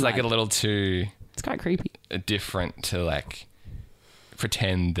 That's Never like a mind. little too It's quite creepy. different to like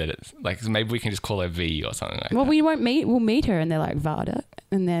pretend that it's like maybe we can just call her V or something like Well, that. we'll meet her and they're like, Vada.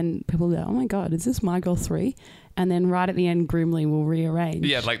 And then people go, oh my God, is this My Girl 3? and then right at the end, Grimly will rearrange.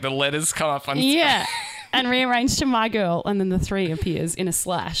 Yeah, like the letters come up on. Yeah, and rearrange to My Girl, and then the 3 appears in a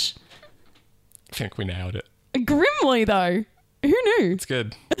slash. I think we nailed it. Grimly, though. Who knew? It's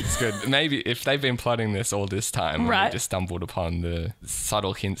good. It's good. Maybe if they've been plotting this all this time, Right. we just stumbled upon the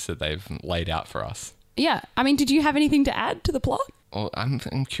subtle hints that they've laid out for us. Yeah. I mean, did you have anything to add to the plot? Well, I'm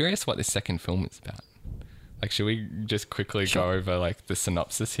curious what this second film is about. Like, should we just quickly go over like the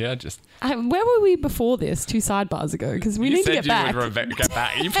synopsis here? Just Where were we before this? 2 sidebars ago, because we need to get back. You said you would get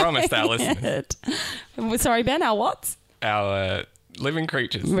back. You promised our listeners. Sorry, Ben. Our what? Our living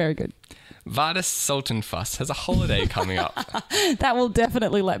creatures. Very good. Vardis Sultanfuss has a holiday coming up That will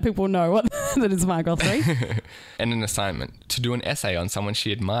definitely let people know what that is My Girl 3. and an assignment to do an essay on someone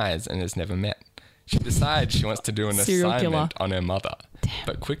she admires and has never met. She decides she wants to do an Serial assignment killer. on her mother,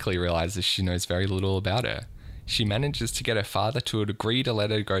 but quickly realizes she knows very little about her. She manages to get her father to agree to let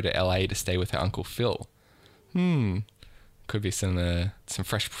her go to LA to stay with her Uncle Phil. Could be some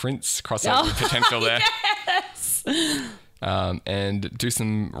Fresh Prince crossover potential there. Yes. And do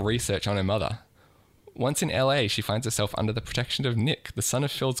some research on her mother. Once in LA, she finds herself under the protection of Nick, the son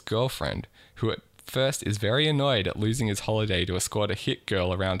of Phil's girlfriend, who at first is very annoyed at losing his holiday to escort a hit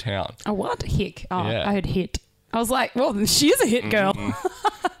girl around town. A what? Hick. Oh, Yeah. I heard hit. I was like, well, she is a hit girl.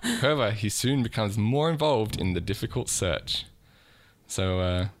 However, he soon becomes more involved in the difficult search. So,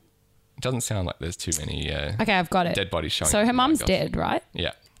 it doesn't sound like there's too many Okay, I've got it. dead bodies showing So up her in My mum's Girls. dead, right?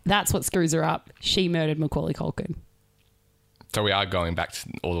 Yeah. That's what screws her up. She murdered Macaulay Culkin. So we are going back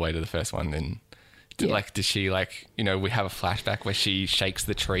all the way to the first one then. Yeah. Like, does she, like, you know, we have a flashback where she shakes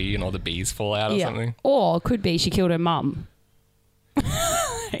the tree and all the bees fall out or something? Or could be she killed her mum.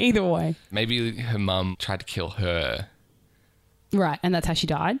 Either way. Maybe her mum tried to kill her. Right, and that's how she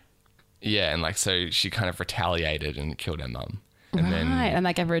died? Yeah, and like, so she kind of retaliated and killed her mum. And Right, then, and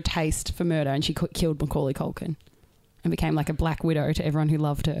that gave her a taste for murder, and she killed Macaulay Culkin and became like a black widow to everyone who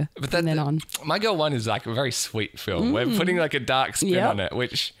loved her from then on. My Girl 1 is like a very sweet film. We're putting like a dark spin Yep. on it,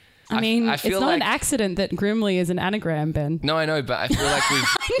 which I mean, I it's feel not like, an accident that Grimly is an anagram, Ben. No, I know, but I feel like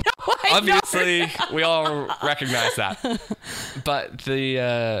we've obviously we all recognize that. But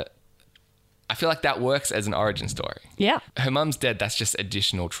I feel like that works as an origin story. Yeah. Her mum's dead, that's just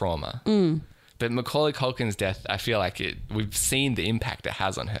additional trauma. But Macaulay Culkin's death, I feel like we've seen the impact it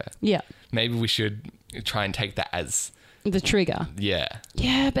has on her. Yeah. Maybe we should try and take that as, The trigger. yeah.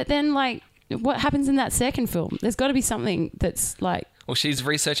 Yeah, but then, like, what happens in that second film? There's got to be something that's like, Well, she's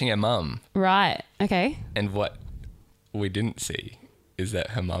researching her mum, right, okay. and what we didn't see is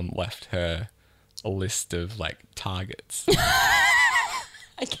that her mum left her a list of, like, targets.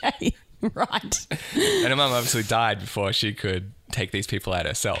 Okay, right. And her mum obviously died before she could take these people out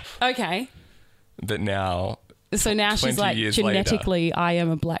herself. Okay. But now, So now she's 20 like, years later- genetically, I am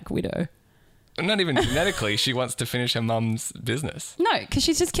a black widow. not even genetically, she wants to finish her mum's business. No, because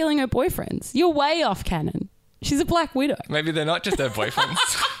she's just killing her boyfriends. You're way off canon. She's a black widow. Maybe they're not just her boyfriends.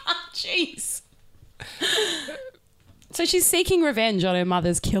 Jeez. So she's seeking revenge on her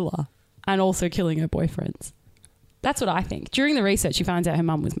mother's killer and also killing her boyfriends. That's what I think. During the research, she finds out her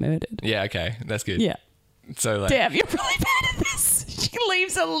mum was murdered. Yeah, okay, that's good. Yeah. So, like, Damn, you're really bad at this. She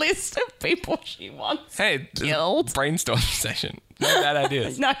leaves a list of people she wants. hey, this is a Killed. brainstorm session. No bad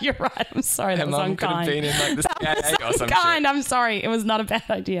ideas. No, you're right. I'm sorry. Her That was mum could have unkind. been in, like, the That CIA or was some unkind. I'm sorry. It was not a bad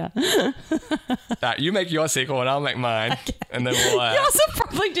idea. You make your sequel and I'll make mine. And then we'll, Yours will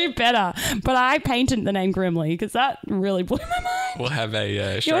probably do better. But I painted the name Grimly because that really blew my mind. we'll have a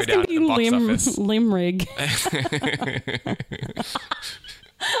Yours showdown can at be the box office. Limrig.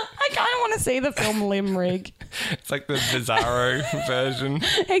 I kind of want to see the film Limrig. It's like the Bizarro version.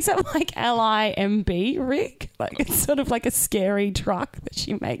 Except like LIMB rig. Like it's sort of like a scary truck that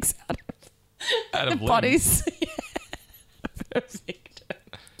she makes out of Limbs. bodies. Her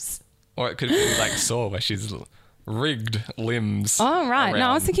victims. Or it could be like Saw, where she's rigged limbs. Oh, right. No,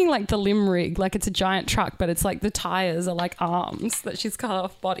 I was around. thinking like the limb rig. Like it's a giant truck, but it's like the tires are like arms that she's cut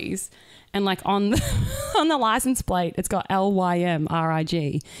off bodies. And like on the license plate, it's got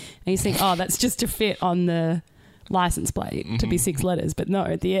LYMRIG. And you think, oh, that's just to fit on the license plate to be 6 letters. But no,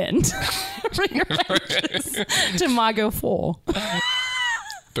 at the end, rearranges to My Girl 4.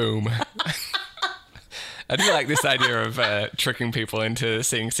 Boom. I do like this idea of tricking people into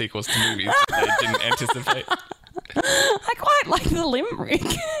seeing sequels to movies that they didn't anticipate. I quite like the limb rig.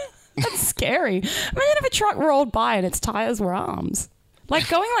 That's scary. Imagine if a truck rolled by and its tires were arms. Like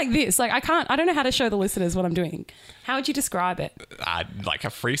going like this. Like I don't know how to show the listeners what I'm doing. How would you describe it? Like a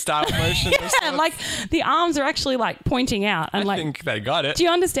freestyle motion. or Yeah, something. like the arms are actually like pointing out. And I like, think they got it. do you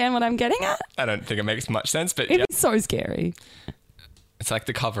understand what I'm getting at? I don't think it makes much sense, but It'd yeah, be so scary. it's like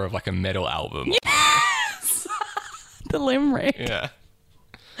the cover of like a metal album. Yes! The Limerick. Yeah.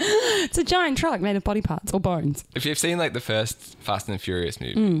 It's a giant truck made of body parts or bones. If you've seen like the first Fast and the Furious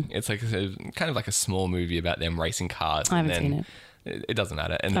movie, it's like kind of like a small movie about them racing cars. I haven't and seen then it. It doesn't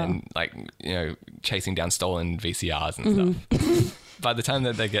matter. And then like, chasing down stolen VCRs and stuff. By the time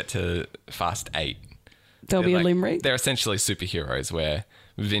that they get to Fast 8, There'll be a Limerick. they're essentially superheroes where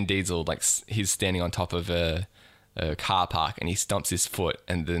Vin Diesel, like he's standing on top of a car park and he stomps his foot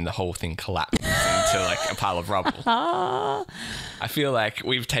and then the whole thing collapses into like a pile of rubble. I feel like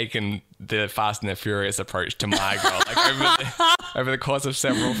we've taken the Fast and the Furious approach to My Girl. Like over the course of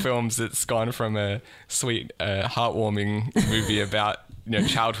several films, it's gone from a sweet, heartwarming movie about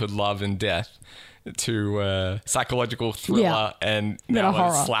childhood love and death to a psychological thriller and Then a now a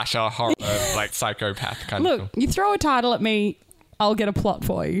horror. slasher horror, like psychopath kind of film. Look, you throw a title at me, I'll get a plot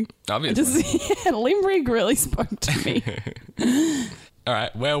for you. Obviously. Limerick really spoke to me. All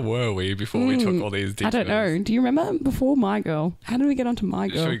right, where were we before we took all these details? I don't know. Do you remember before My Girl? How did we get onto My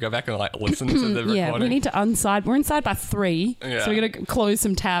Girl? Should we go back and like listen to the recording? Yeah, we need to unside. We're inside by 3, Yeah. so we're going to close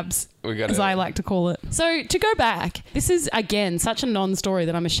some tabs, We gotta- as I like to call it. So to go back, this is, again, such a non-story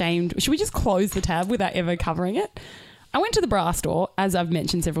that I'm ashamed. Should we just close the tab without ever covering it? I went to the bra store, as I've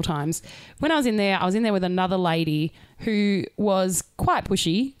mentioned several times. When I was in there with another lady who was quite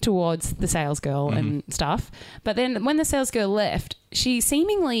pushy towards the sales girl and stuff. But then when the sales girl left, she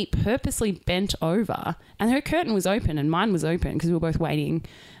seemingly purposely bent over and her curtain was open and mine was open because we were both waiting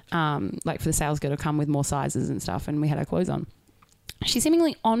like for the sales girl to come with more sizes and stuff, and we had our clothes on. She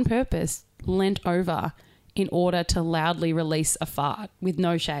seemingly on purpose leant over in order to loudly release a fart with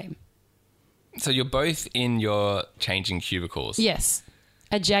no shame. So you're both in your changing cubicles. Yes.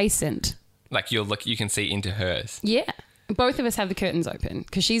 Adjacent. Like you can see into hers. Yeah. Both of us have the curtains open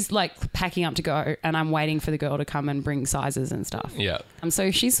because she's like packing up to go and I'm waiting for the girl to come and bring sizes and stuff. Yeah.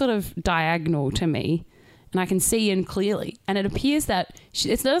 So she's sort of diagonal to me and I can see in clearly. And it appears that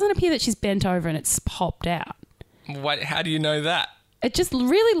it doesn't appear that she's bent over and it's popped out. What? How do you know that? It just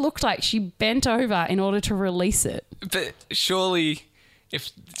really looked like she bent over in order to release it. But surely,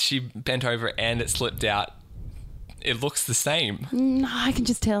 if she bent over and it slipped out, it looks the same. No, I can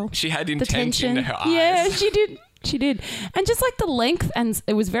just tell. She had The intent tension. in her eyes. Yeah, she did. She did. And just like the length, and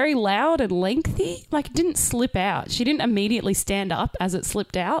it was very loud and lengthy. Like it didn't slip out. She didn't immediately stand up as it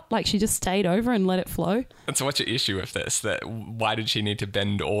slipped out. Like she just stayed over and let it flow. And so what's your issue with this? That why did she need to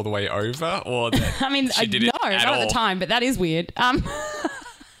bend all the way over? Or that I mean, she did no, it at not all? at the time, but that is weird.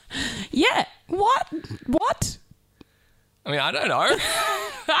 Yeah. What? I mean, I don't know.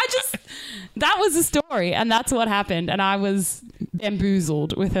 That was the story and that's what happened. And I was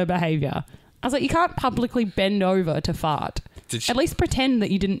bamboozled with her behavior. I was like, you can't publicly bend over to fart. Did she, At least pretend that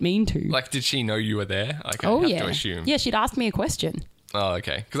you didn't mean to. like, did she know you were there? Like, I oh, have yeah. to assume. Yeah, she'd asked me a question. Oh,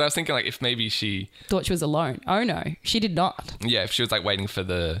 okay. Because I was thinking, like, if maybe she... Thought she was alone. Oh, no. She did not. Yeah, if she was, like, waiting for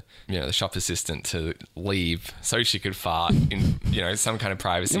the shop assistant to leave so she could fart in, some kind of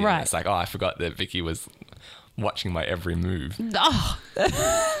privacy. Right. And it's like, oh, I forgot that Vicky was watching my every move. Oh.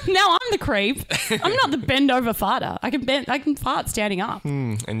 Now I'm the creep. I'm not the bend over farter. I can fart standing up.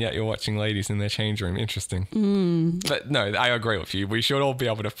 And yet you're watching ladies in their change room. Interesting. But no, I agree with you. We should all be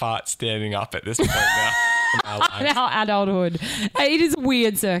able to fart standing up at this point now in our lives. In our adulthood. It is a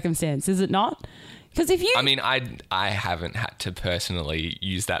weird circumstance, is it not? Because if you... I mean, I haven't had to personally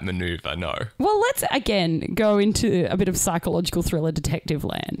use that maneuver, no. Well, let's again go into a bit of psychological thriller detective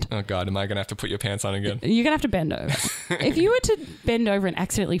land. Oh, God, am I going to have to put your pants on again? You're going to have to bend over. If you were to bend over and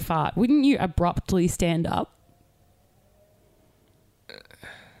accidentally fart, wouldn't you abruptly stand up?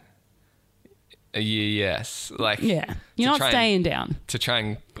 Yes. Like, Yeah. You're to not try and- staying down. to try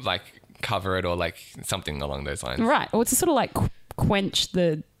and, like, cover it or, like, something along those lines. Right. Or to sort of like quench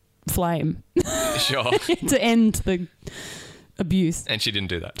the flame Sure. to end the abuse. And she didn't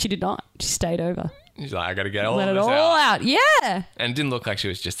do that. She did not. She stayed over. She's like, I got to get all Let of it this all out. out. Yeah. And it didn't look like she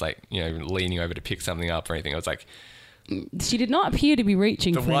was just, like, leaning over to pick something up or anything. It was like, She did not appear to be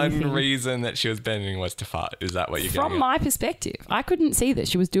reaching the for one anything. reason that she was bending was to fart. Is that what you're From getting my perspective, I couldn't see that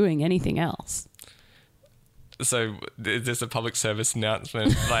she was doing anything else. at? So is this a public service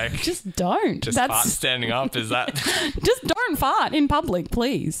announcement? Like, Just don't. fart standing up? Is that... Just don't fart in public,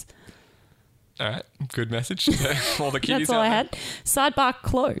 please. All right. Good message to all the kiddies That's all out I there. had. Sidebar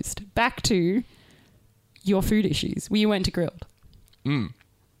closed. Back to your food issues. You went to Grilled.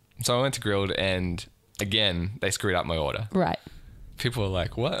 So I went to Grilled and, again, they screwed up my order. Right. People were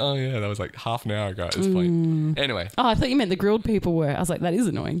like, what? Oh, yeah, that was like half an hour ago at this point. Anyway. Oh, I thought you meant the grilled people were. I was like, that is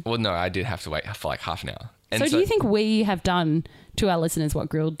annoying. Well, no, I did have to wait for like half an hour. And So do you think we have done to our listeners what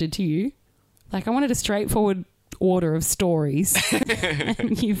Grilled did to you? Like, I wanted a straightforward order of stories.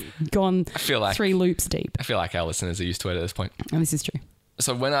 And you've gone feel like- 3 loops deep. I feel like our listeners are used to it at this point. And this is true.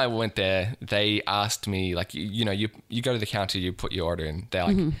 So when I went there, they asked me, like, you go to the counter, you put your order in. They're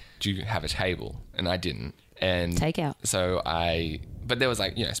like, do you have a table? And I didn't. And Takeout. So but there was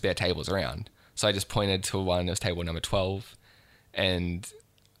like, spare tables around. So I just pointed to one, it was table number 12. And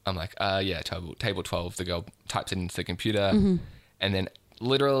I'm like, yeah, table 12. The girl types it into the computer. And then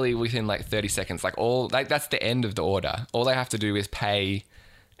literally within like 30 seconds, that's the end of the order. All they have to do is pay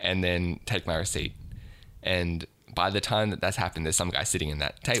and then take my receipt. And by the time that's happened, there's some guy sitting in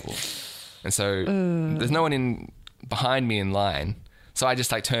that table. And so there's no one behind me in line. So I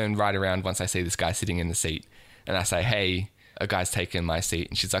just like turn right around once I see this guy sitting in the seat. And I say, hey, a guy's taken my seat.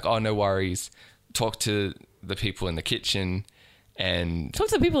 And she's like, oh, no worries. Talk to the people in the kitchen. And Talk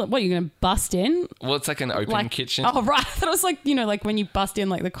to the people. What, you're going to bust in? well, it's like an open kitchen. Oh, right. I thought it was like, like when you bust in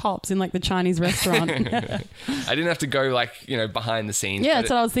like the cops in like the Chinese restaurant. I didn't have to go like, behind the scenes. Yeah, but that's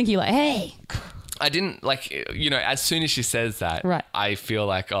what I was thinking. Like, hey. I didn't like, as soon as she says that, Right. I feel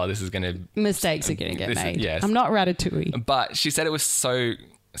like, oh, this is going to... Mistakes are going to get This is- made. yes. I'm not Ratatouille. But she said it with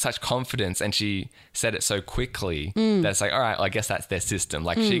such confidence, and she said it so quickly that it's like, all right, well, I guess that's their system.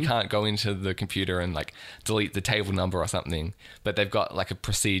 Like she can't go into the computer and like delete the table number or something, but they've got like a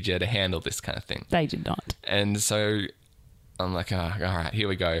procedure to handle this kind of thing. They did not. And so I'm like, all right, here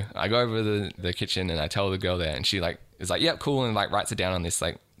we go. I go over to the kitchen and I tell the girl there, and she like is like, yep, cool, and like writes it down on this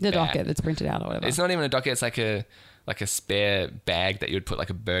like The bag. docket that's printed out or whatever. It's not even a docket. It's like a spare bag that you would put like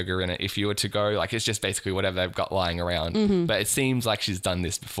a burger in it if you were to go. Like it's just basically whatever they've got lying around. But it seems like she's done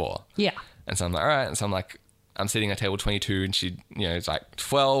this before. Yeah. And so I'm like, all right. And so I'm like, I'm sitting at table 22, and she, it's like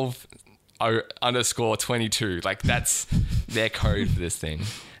 12_22. Like that's their code for this thing.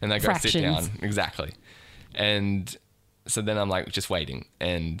 And they go sit down. Fractions. Exactly. And so then I'm like just waiting,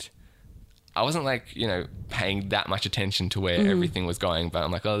 and I wasn't like, paying that much attention to where everything was going, but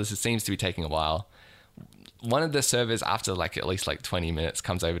I'm like, oh, this seems to be taking a while. One of the servers, after like at least like 20 minutes,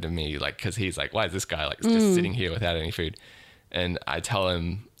 comes over to me, like, because he's like, why is this guy like just sitting here without any food? And I tell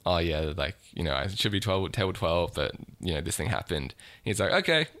him, oh yeah, like, I should be table 12, but this thing happened. He's like,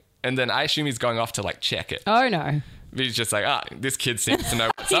 okay. And then I assume he's going off to like check it. Oh, no. But he's just like, this kid seems to know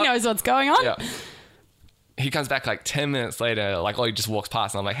what's He up. knows what's going on. Yeah. He comes back like 10 minutes later, like, he just walks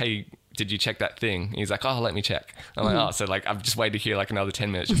past, and I'm like, hey, did you check that thing? And he's like, oh, let me check. I'm like, oh, so like I've just waited here like another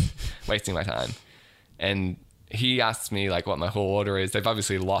 10 minutes, just wasting my time. And he asks me like what my whole order is. They've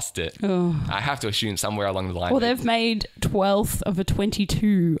obviously lost it. Oh. I have to assume somewhere along the line. Well, they've made 12th of a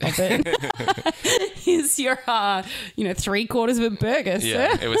 22 of it. Is your, 3/4 of a burger,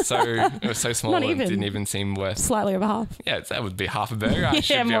 yeah, sir? it was so small. Not It even. didn't even seem worth. Slightly over half. Yeah, that would be half a burger. I Yeah,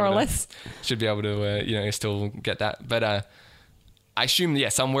 should be more able or to- less. Should be able to, still get that. But I assume,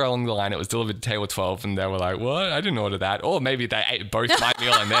 somewhere along the line it was delivered to table 12, and they were like, what? I didn't order that. Or maybe they ate both my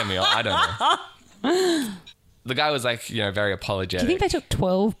meal and their meal. I don't know. The guy was like, very apologetic. Do you think they took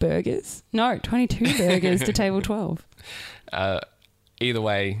 12 burgers? No, 22 burgers to table 12. Either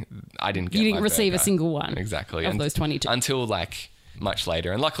way, I didn't get You didn't my receive a burger. single one. Exactly. of those 22. Until like much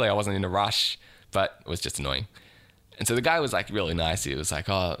later. And luckily I wasn't in a rush, but it was just annoying. And so the guy was like really nice. He was like,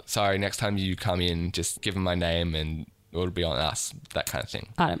 oh, sorry, next time you come in, just give him my name and it'll be on us, that kind of thing.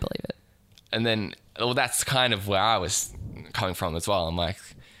 I don't believe it. And then, well, that's kind of where I was coming from as well. I'm like,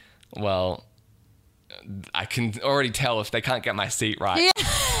 well, I can already tell if they can't get my seat right. Yeah.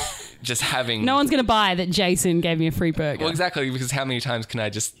 Just having... No one's going to buy that Jason gave me a free burger. Well, exactly, because how many times can I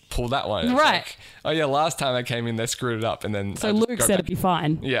just pull that one? It's Right. like, oh, yeah, last time I came in, they screwed it up. And then So I just Luke go said back. it'd be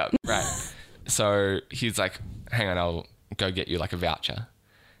fine. Yeah, right. So he's like, hang on, I'll go get you like a voucher.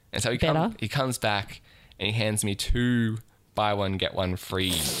 And so he comes back and he hands me 2 buy one, get one free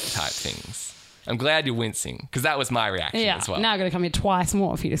type things. I'm glad you're wincing, because that was my reaction Yeah. as well. Now I'm going to come here twice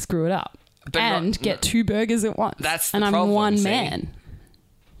more for you to screw it up. But and get 2 burgers at once. That's the And I'm problem, one see? man.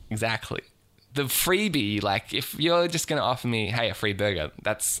 Exactly. The freebie, like if you're just going to offer me, hey, a free burger,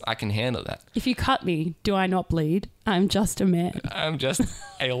 I can handle that. If you cut me, do I not bleed? I'm just a man. I'm just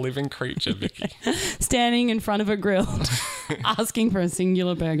a living creature, Vicky. Standing in front of a grill, asking for a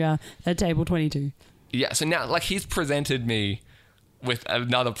singular burger at table 22. Yeah, so now, like, he's presented me with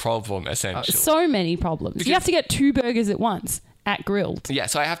another problem, essentially. So many problems. You have to get 2 burgers at once at Grilled. Yeah,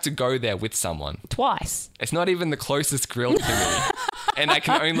 so I have to go there with someone. Twice. It's not even the closest grill to me. And I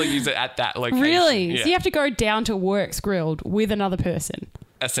can only use it at that location. Really? Yeah, So you have to go down to Works Grilled with another person.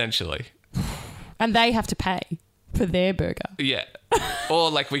 essentially. And they have to pay for their burger. Yeah. Or,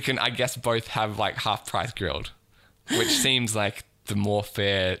 like, we can, I guess, both have, like, half-price grilled, which seems like the more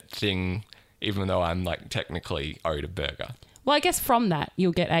fair thing, even though I'm, like, technically owed a burger. Well, I guess from that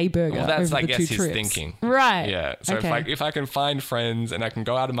you'll get a burger. Well, that's, over I the guess, two his trips. thinking. Right. Yeah. So if I can find friends and I can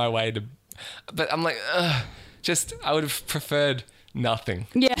go out of my way to, but I'm like, I would have preferred nothing.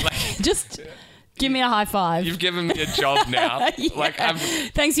 Yeah. Just give me a high five. You've given me a job now. Yeah.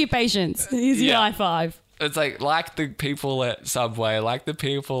 Thanks for your patience. Here's your high five. It's like the people at Subway, like the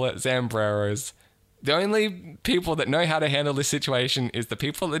people at Zambreros. The only people that know how to handle this situation is the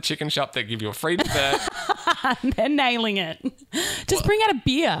people at the chicken shop that give you a free dessert. They're nailing it. Just bring out a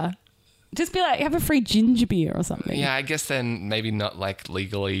beer. Just be like, have a free ginger beer or something. Yeah, I guess then maybe not like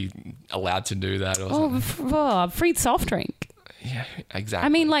legally allowed to do that or something. Free soft drink. Yeah, exactly. I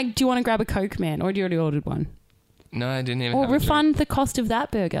mean, like, do you want to grab a Coke, man? Or do you already ordered one? No, I didn't even Or have a drink. refund the cost of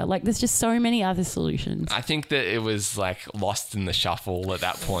that burger. Like, there's just so many other solutions. I think that it was like lost in the shuffle at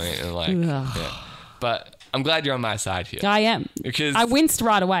that point, and like, Ugh. yeah. But I'm glad you're on my side here. I am. Because I winced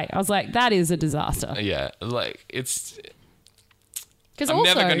right away. I was like, that is a disaster. yeah, like it's. Because I'm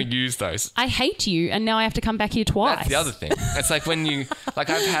also, never going to use those. I hate you, and now I have to come back here twice. That's the other thing. It's like when you like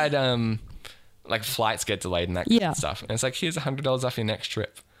I've had like flights get delayed and that kind of stuff, and it's like here's $100 off your next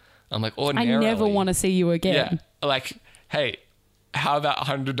trip. I'm like, I ordinarily, never want to see you again. Yeah, like hey, how about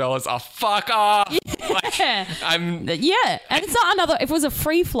 $100 off? Fuck off! Like, Yeah. And it's not another. If it was a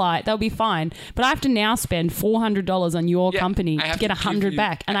free flight, that would be fine. But I have to now spend $400 on your company I to have get to give 100 you-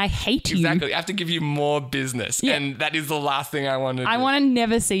 back, and I hate you. exactly. I have to give you more business, Yeah. and that is the last thing I want to do. I want to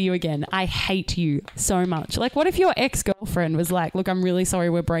never see you again. I hate you so much. Like, what if your ex-girlfriend was like, look, I'm really sorry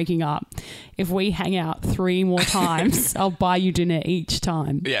we're breaking up. If we hang out 3 more times, I'll buy you dinner each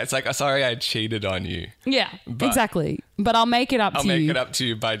time. Yeah, it's like, sorry, I cheated on you. Yeah, But- exactly. But I'll make it up I'll to make you. it up to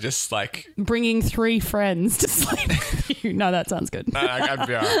you by just like, Bringing 3 friends to sleep with you. No, that sounds good. I'd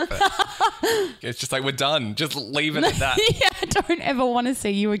be all right. But it's just like, we're done. Just leave it at that. Yeah, I don't ever want to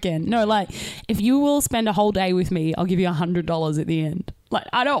see you again. No, like, if you will spend a whole day with me, I'll give you $100 at the end. Like,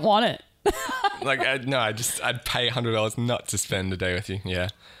 I don't want it. Like, I'd pay $100 not to spend a day with you. Yeah.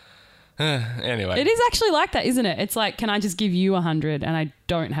 Anyway. It is actually like that, isn't it? It's like, can I just give you 100 and I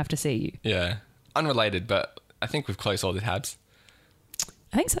don't have to see you? Yeah. Unrelated, but I think we've closed all the tabs.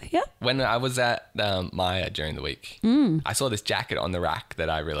 I think so, yeah. When I was at Maya during the week, I saw this jacket on the rack that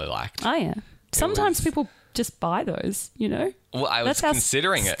I really liked. Oh, yeah. Sometimes was- people just buy those, you know? Well, I was That's how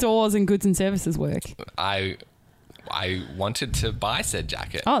considering it. stores and goods and services work. I wanted to buy said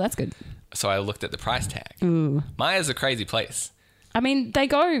jacket, Oh, that's good. so I looked at the price tag. Ooh. Maya's a crazy place. I mean, they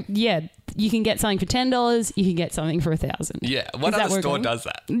go, yeah, you can get something for $10, you can get something for $1,000. Yeah. What Is that other where store we're going? does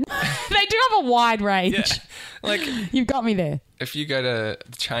that? They do have a wide range. Yeah. Like, You've got me there. if you go to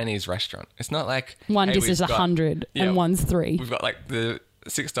the Chinese restaurant, it's not like One hey, dish we've is got- 100 Yeah, and one's 3. We've got like the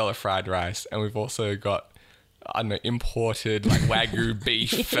 $6 fried rice, and we've also got, I don't know, imported like Wagyu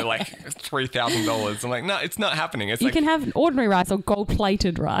beef for like $3,000. I'm like, no, it's not happening. It's You like, can have ordinary rice or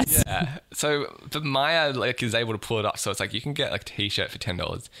gold-plated rice. yeah. So, but Maya like is able to pull it up. So it's like you can get like a t-shirt for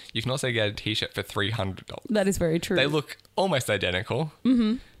 $10. You can also get a t-shirt for $300. That is very true. They look almost identical.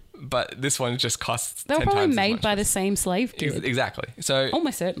 Mm-hmm. But this one just costs. They were 10 probably times as made much. by the same slave kid. Exactly. So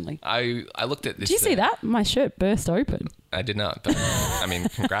Almost certainly. I looked at this. Did you see that? My shirt burst open. I did not, but I mean,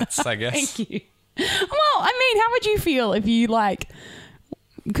 congrats, I guess. Thank you. Well, I mean, how would you feel if you like...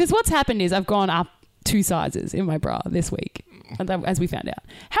 Because what's happened is I've gone up 2 sizes in my bra this week, as we found out.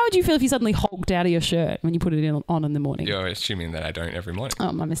 How would you feel if you suddenly hulked out of your shirt when you put it on in the morning? You're assuming that I don't every morning.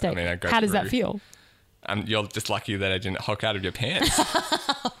 Oh, my mistake. I mean, I go How does that through- feel? You're just lucky that I didn't hulk out of your pants.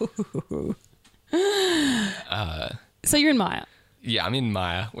 So you're in Maya. Yeah, I'm in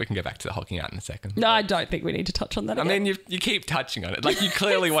Maya. We can get back to the hulking out in a second. No, I don't think we need to touch on that I again. mean, you keep touching on it. Like, you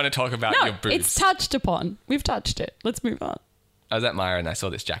clearly want to talk about no, your boobs. it's touched upon. We've touched it. Let's move on. I was at Maya and I saw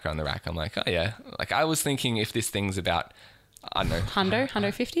this jacket on the rack. I'm like, oh, yeah. Like, I was thinking if this thing's about, I don't know.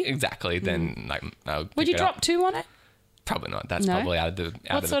 Hundo 50? Exactly, then, like, I'll Would pick you it drop up. 2 on it? Probably not. That's No? probably out of the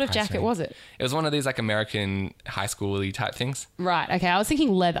What sort of price jacket range. was it? It was one of these, like, American high school-y type things. Right. Okay. I was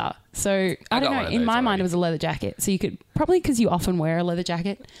thinking leather. So I got don't one know. of In those my mind, already. it was a leather jacket. So you could probably because you often wear a leather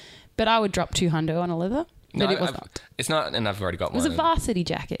jacket, but I would drop 2 hundo on a leather. But it was I've- not. It's not, and I've already got It was one. a varsity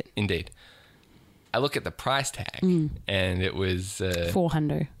jacket. Indeed. I look at the price tag, and it was 4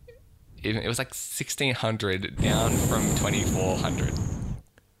 hundo. it was like $1,600 down from $2,400.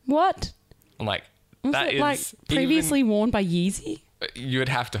 What? I'm like, Was that it is like previously worn by Yeezy? You would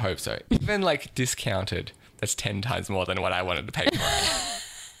have to hope so. Even like discounted, that's 10 times more than what I wanted to pay for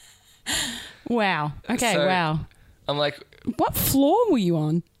it. Wow. Okay. So- wow. I'm like, What floor were you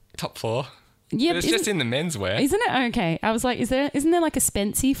on? top floor. Yeah, But it's just in the menswear. Isn't it okay? I was like, isn't there like a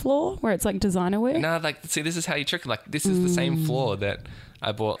Spency floor where it's like designer wear? No, like, see, this is how you trick it. Like, this is the same floor that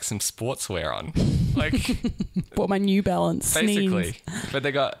I bought some sportswear on. Like, Bought my New Balance. basically. Sneeze. But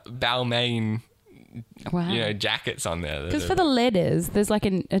they got Balmain, Wow. jackets on there. Because for the letters, there's like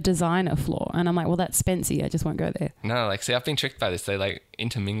a designer floor. And I'm like, well, that's Spency. I just won't go there. No, like, see, I've been tricked by this. They, like,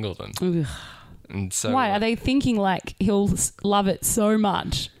 intermingle them. Ugh. And so... Why? Are they thinking like he'll love it so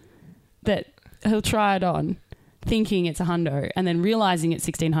much that he'll try it on thinking it's a hundo and then realizing it's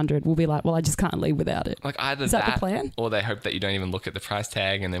 1,600 will be like, well, I just can't leave without it. Like, either Is that the plan? or they hope that you don't even look at the price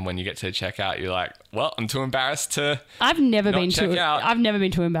tag, and then when you get to the checkout, you're like, well, I'm too embarrassed to... I've never Not been check out. I've never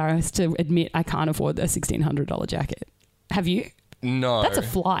been too embarrassed to admit I can't afford a $1,600 jacket. Have you? No. That's a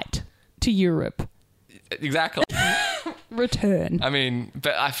flight to Europe. Exactly. Return. I mean,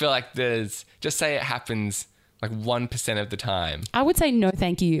 but I feel like there's... Just say it happens like 1% of the time. I would say no,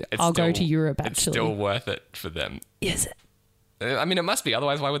 thank you. It's I'll go still- to Europe. It's Actually, still worth it for them. is it? I mean, it must be.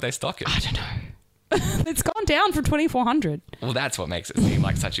 Otherwise, why would they stock it? I don't know. It's gone down from 2,400. Well, that's what makes it seem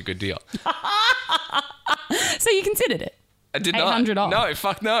like such a good deal. So you considered it? I did 800 not. off. No,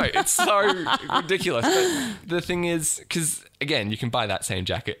 fuck no. It's so ridiculous. But the thing is, because again, you can buy that same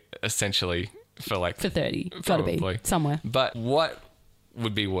jacket essentially for like For 30. Got to be Probably. somewhere. But what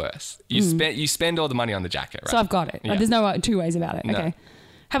would be worse? You spend all the money on the jacket, right? So I've got it. Yeah. There's no two ways about it. No. Okay.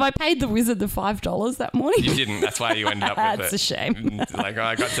 Have I paid the wizard the $5 that morning? You didn't. That's why you ended up with That's it. a shame. Like,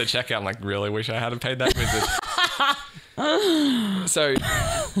 I got to checkout. I'm like, really wish I hadn't paid that wizard. So,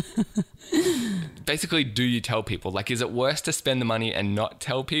 basically, do you tell people? Like, is it worse to spend the money and not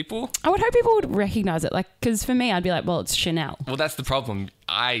tell people? I would hope people would recognize it. Like, because for me, I'd be like, well, it's Chanel. Well, that's the problem.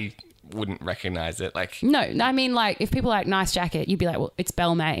 I wouldn't recognize it. Like, No, I mean, like, if people are like, nice jacket, you'd be like, well, it's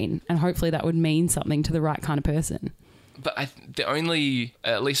Balmain. And hopefully that would mean something to the right kind of person. but the only,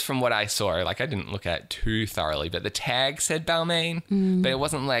 at least from what I saw, like I didn't look at it too thoroughly, but the tag said Balmain, but it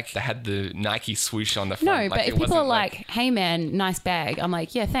wasn't like they had the Nike swoosh on the front. No, Like, but it if people wasn't are like, hey, man, nice bag, I'm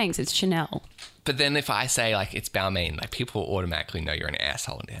like, yeah, thanks, it's Chanel. But then if I say like it's Balmain, like people automatically know you're an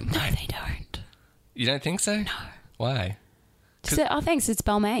asshole then, No, right? they don't. You don't think so? No. Why? Just say, oh, thanks, it's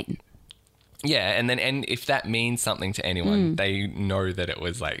Balmain. Yeah, and if that means something to anyone, they know that it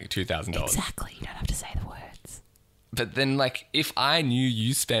was like $2,000. Exactly. You don't have to say the words. But then, like, if I knew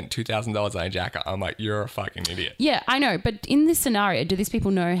you spent $2,000 on a jacket, I'm like, you're a fucking idiot. Yeah, I know. But in this scenario, do these people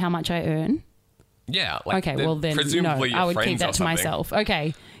know how much I earn? Yeah. Like, Okay, they're well then, no, presumably your I would keep friends that or to something. myself.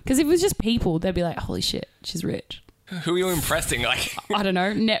 Okay. Because if it was just people, they'd be like, holy shit, she's rich. Who are you impressing? Like, I don't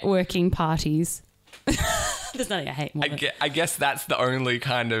know, networking parties. There's nothing I hate more than I guess that's the only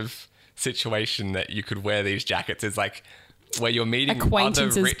kind of situation that you could wear these jackets is like where you're meeting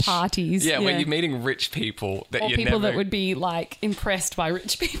acquaintances other rich parties. Yeah, where you're meeting rich people that or you people never. that would be like impressed by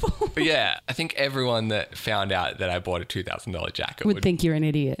rich people. Yeah, I think everyone that found out that I bought a $2,000 jacket would think you're an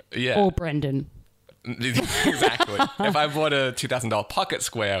idiot. Yeah. Or Brendan. Exactly. If I bought a $2,000 pocket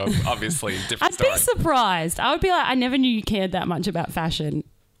square, obviously different I'd story. be surprised. I would be like, I never knew you cared that much about fashion.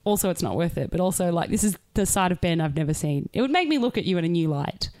 Also, it's not worth it. But also, like, this is the side of Ben I've never seen. It would make me look at you in a new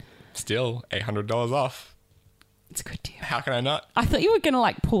light. Still $800 off. It's a good deal. How can I not? I thought you were going to,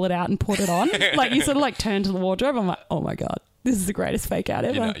 like, pull it out and put it on. Like, you sort of, like, turn to the wardrobe. I'm like, oh, my God. This is the greatest fake out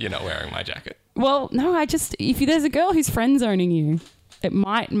ever. You're not wearing my jacket. Well, no, if there's a girl who's friend zoning you, it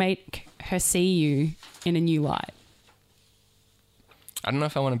might make her see you in a new light. I don't know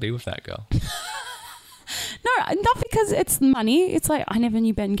if I want to be with that girl. No, not because it's money. It's like, I never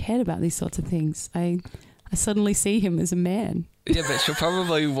knew Ben cared about these sorts of things. I suddenly see him as a man. Yeah, but she'll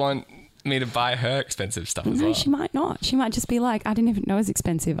probably want me to buy her expensive stuff as No, well. she might not. She might just be like, I didn't even know it was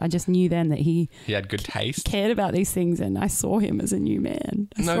expensive. I just knew then that he He had good taste. cared about these things and I saw him as a new man.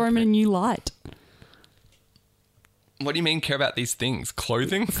 I No, saw him in a new light. What do you mean care about these things?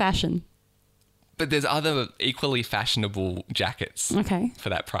 Clothing? Fashion. But there's other equally fashionable jackets Okay. for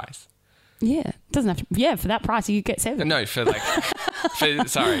that price. Yeah. Doesn't have to. Yeah, for that price, you could get 7. No, for like,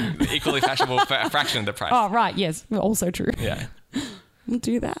 equally fashionable for a fraction of the price. Oh, right. Yes. Also true. Yeah. We'll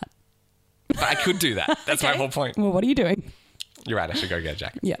do that. But I could do that. That's my Okay. whole point. Well, what are you doing? You're right. I should go get a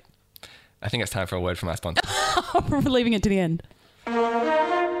jacket. Yeah. I think it's time for a word from our sponsor. We're leaving it to the end.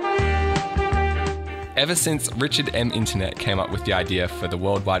 Ever since Richard M. Internet came up with the idea for the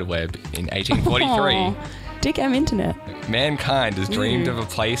World Wide Web in 1843, Aw, Dick M. Internet. mankind has dreamed of a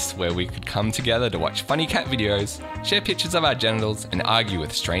place where we could come together to watch funny cat videos, share pictures of our genitals, and argue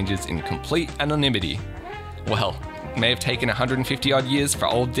with strangers in complete anonymity. Well, it may have taken 150 odd years for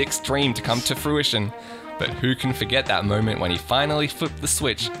old Dick's dream to come to fruition, but who can forget that moment when he finally flipped the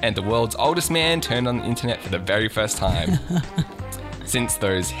switch and the world's oldest man turned on the internet for the very first time? Since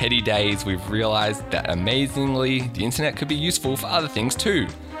those heady days, we've realized that amazingly, the internet could be useful for other things too.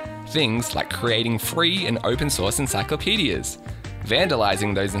 Things like creating free and open source encyclopedias.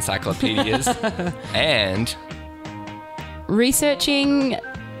 vandalizing those encyclopedias, and Researching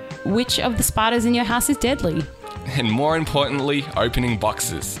which of the spiders in your house is deadly. more importantly, opening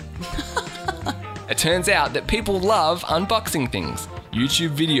boxes. It turns out that people love unboxing things. YouTube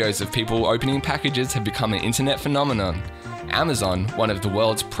videos of people opening packages have become an internet phenomenon. Amazon, one of the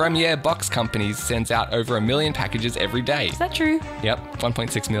world's premier box companies, sends out over 1 million packages every day. Is that true? Yep,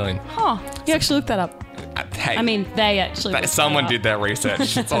 1.6 million. Huh. You actually looked that up. Hey, I mean, they actually. looked someone that up. did their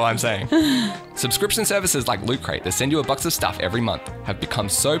research. That's all I'm saying. Subscription services like Loot Crate that send you a box of stuff every month have become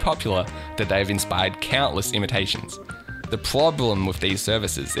so popular that they have inspired countless imitations. The problem with these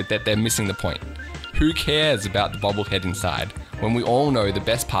services is that they're missing the point. Who cares about the bobblehead inside when we all know the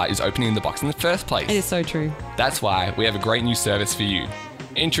best part is opening the box in the first place? It is so true. That's why we have a great new service for you.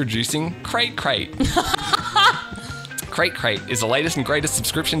 Introducing Crate Crate. Crate Crate is the latest and greatest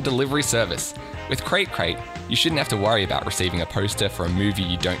subscription delivery service. With Crate Crate, you shouldn't have to worry about receiving a poster for a movie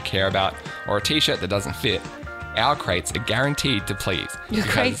you don't care about or a t-shirt that doesn't fit. Our crates are guaranteed to please. Your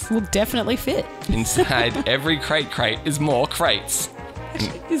because crate will definitely fit. inside every crate is more crates.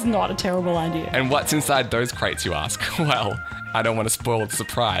 It's not a terrible idea. And what's inside those crates, you ask? Well, I don't want to spoil the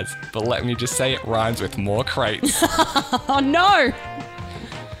surprise, but let me just say it rhymes with more crates. Oh no!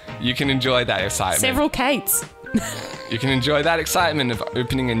 You can enjoy that excitement. Several Kates. You can enjoy that excitement of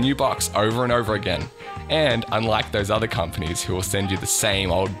opening a new box over and over again. And unlike those other companies who will send you the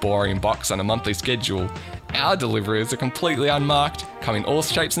same old boring box on a monthly schedule, our deliveries are completely unmarked, come in all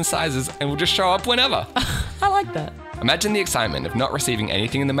shapes and sizes, and will just show up whenever. I like that. Imagine the excitement of not receiving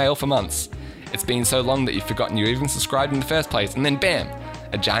anything in the mail for months. It's been so long that you've forgotten you even subscribed in the first place, and then bam,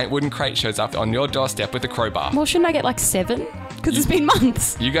 a giant wooden crate shows up on your doorstep with a crowbar. Well, shouldn't I get like 7? Because it's been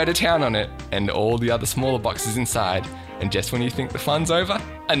months. You go to town on it, and all the other smaller boxes inside, and just when you think the fun's over,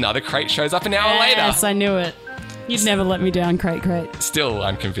 another crate shows up an hour later. Yes, I knew it. You'd never let me down, Crate Crate. Still,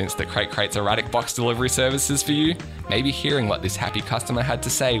 I'm convinced that Crate Crate's erratic box delivery services for you. Maybe hearing what this happy customer had to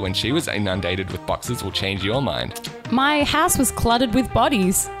say when she was inundated with boxes will change your mind. My house was cluttered with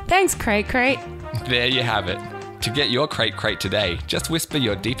bodies. Thanks, Crate Crate. There you have it. To get your Crate Crate today, just whisper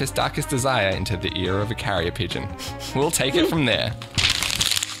your deepest, darkest desire into the ear of a carrier pigeon. We'll take it from there.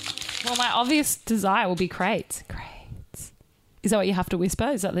 Well, my obvious desire will be crates. Crates. Is that what you have to whisper?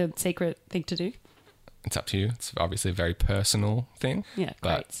 Is that the secret thing to do? It's up to you. It's obviously a very personal thing. Yeah,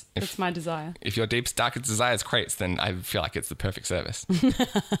 but crates. That's my desire. If your deepest, darkest desire is crates, then I feel like it's the perfect service.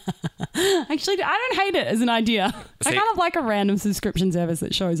 Actually, I don't hate it as an idea. I See- kind of like a random subscription service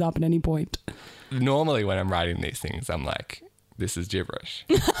that shows up at any point. Normally when I'm writing these things, I'm like, this is gibberish.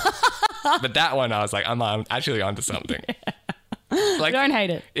 But that one, I was like, I'm actually onto something. Like, Don't hate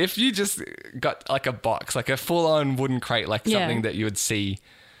it. if you just got like a box, like a full-on wooden crate, like Yeah. something that you would see,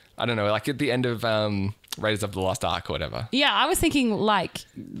 I don't know, like at the end of Raiders of the Lost Ark or whatever. Yeah, I was thinking like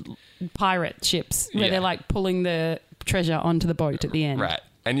pirate ships where Yeah. they're like pulling the treasure onto the boat at the end. Right.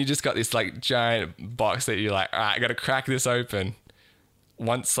 And you just got this like giant box that you're like, all right, I got to crack this open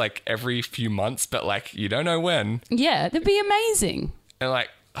once like every few months, but like you don't know when. Yeah, that'd be amazing. And like,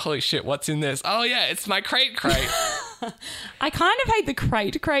 holy shit, what's in this? Oh yeah, it's my crate. I kind of hate the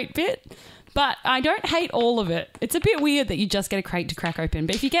crate bit, but I don't hate all of it. It's a bit weird that you just get a crate to crack open,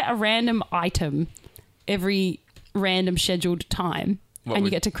 but if you get a random item every random scheduled time What and you would-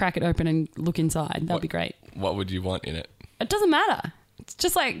 get to crack it open and look inside, that'd be great. What would you want in it? It doesn't matter. It's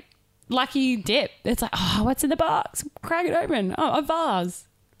just like Lucky Dip. It's like, oh, what's in the box? Crack it open. Oh, a vase.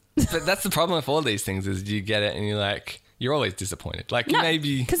 But that's the problem with all these things is you get it and you're like, you're always disappointed. Like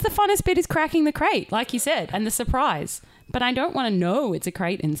maybe because the funnest bit is cracking the crate, like you said, and the surprise. But I don't want to know it's a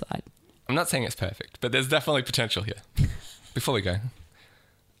crate inside. I'm not saying it's perfect, but there's definitely potential here. Before we go,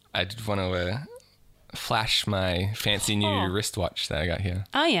 I did want to flash my fancy new wristwatch that I got here.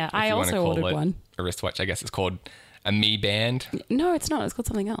 Oh yeah, If I you wanna also call ordered it one. A wristwatch. I guess it's called a Mi Band. No, it's not. It's called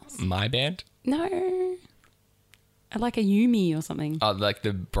something else. My Band. No, I like a Yumi or something. Oh, like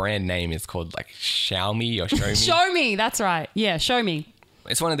the brand name is called like Xiaomi or Xiaomi. Show me. That's right. Yeah, show me.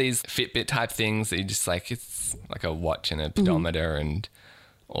 It's one of these Fitbit type things that you just like, it's like a watch and a pedometer and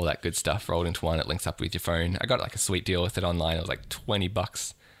all that good stuff rolled into one. It links up with your phone. I got like a sweet deal with it online. It was like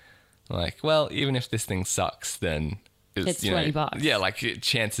 $20. Like, well, even if this thing sucks, then It's you know, $20. Yeah, like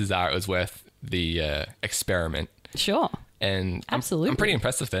chances are it was worth the experiment. Sure. And Absolutely. I'm pretty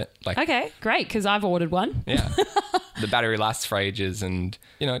impressed with it. Like, Okay, great. Because I've ordered one. yeah, the battery lasts for ages, and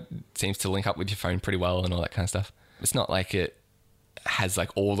you know, it seems to link up with your phone pretty well and all that kind of stuff. It's not like it has like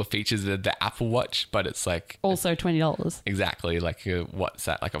all the features of the Apple Watch, but it's like Also $20. exactly like what's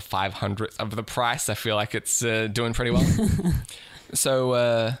that, like a 500th of the price. I feel like it's doing pretty well.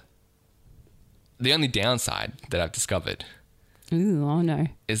 So the only downside that I've discovered Ooh, oh no.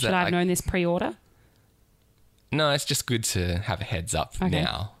 Is Should that I have like- known this pre-order? No, it's just good to have a heads up Okay.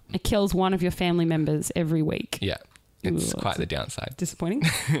 now. It kills one of your family members every week. Yeah. It's Ooh, quite the downside. Disappointing.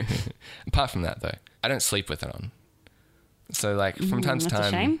 Apart from that, though, I don't sleep with it on. So, like, from time to That's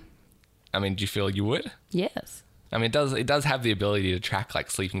a time, shame. I mean, do you feel you would? Yes. I mean, it does have the ability to track, like,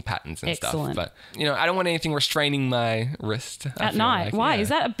 sleeping patterns and Excellent. stuff. But, you know, I don't want anything restraining my wrist. I At feel night. like, Why? yeah. Is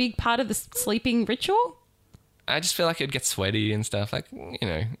that a big part of the sleeping ritual? I just feel like it'd get sweaty and stuff. Like, you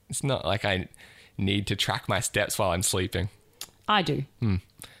know, it's not like I need to track my steps while I'm sleeping. I do.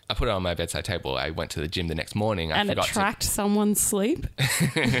 I put it on my bedside table. I went to the gym the next morning. And it tracked someone's sleep. I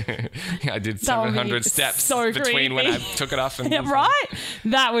did That would be 700 steps so between when I creepy. took it off and Right?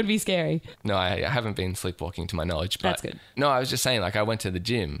 That would be scary. No, I haven't been sleepwalking to my knowledge. But That's good. No, I was just saying, like, I went to the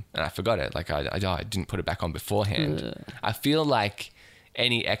gym and I forgot it. Like, I didn't put it back on beforehand. I feel like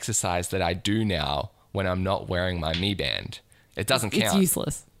any exercise that I do now when I'm not wearing my Mi Band, it doesn't count. It's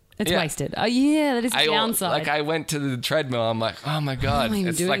useless. It's Yeah. wasted. Oh, yeah, that is the downside. Like, I went to the treadmill. I'm like, oh my God. am I even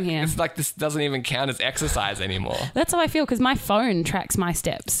It's doing like, here? it's like this doesn't even count as exercise anymore. That's how I feel because my phone tracks my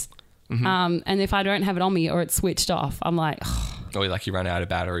steps. Mm-hmm. And if I don't have it on me or it's switched off, I'm like, Or like you run out of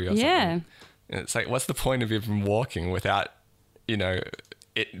battery or yeah. something. It's like, what's the point of even walking without, you know,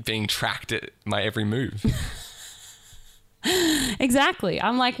 it being tracked at my every move? Exactly.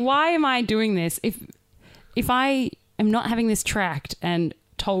 I'm like, why am I doing this? If I am not having this tracked and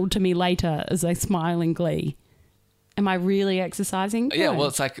told to me later as I smile in glee, am I really exercising? Yeah, No. well,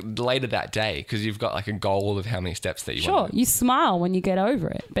 it's like later that day because you've got like a goal of how many steps that you Sure, want. you smile when you get over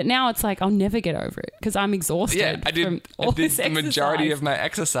it. But now it's like, I'll never get over it because I'm exhausted. Yeah, I from did, all I did this the majority exercise. of my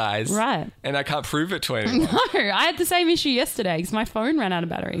exercise. Right. And I can't prove it to anyone. No, I had the same issue yesterday because my phone ran out of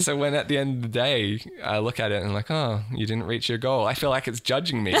battery. So when at the end of the day, I look at it and I'm like, oh, you didn't reach your goal. I feel like it's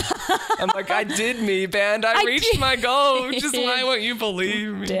judging me. I'm like, I did Mi Band. I reached did. my goal. Just why won't you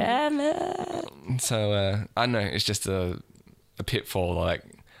believe me? Damn it. So I don't know. It's just a pitfall. Like,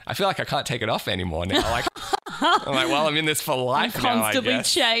 I feel like I can't take it off anymore now. Like, I'm like, well, I'm in this for life now, I Constantly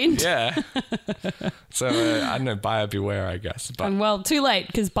guess. chained. Yeah. So I don't know. Buyer beware, I guess. But And well, too late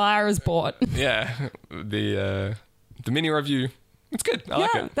because buyer is bought. yeah, the mini review, it's good. I like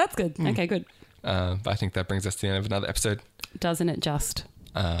Yeah, it. that's good. Okay, good. But I think that brings us to the end of another episode. Doesn't it just?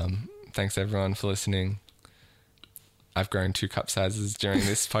 Thanks everyone for listening. I've grown 2 cup sizes during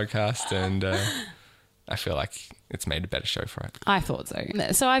this podcast, and I feel like it's made a better show for it. I thought so.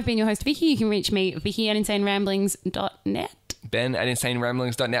 So I've been your host, Vicky. You can reach me, Vicky at insaneramblings.net. Ben at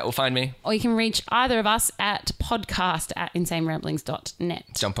insaneramblings.net will find me. Or you can reach either of us at podcast@insaneramblings.net.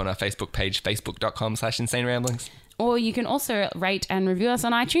 Jump on our Facebook page, facebook.com/insaneramblings. Or you can also rate and review us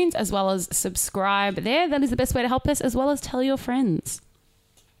on iTunes as well as subscribe there. That is the best way to help us, as well as tell your friends.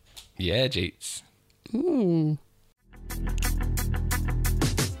 Yeah, Jeets. Ooh.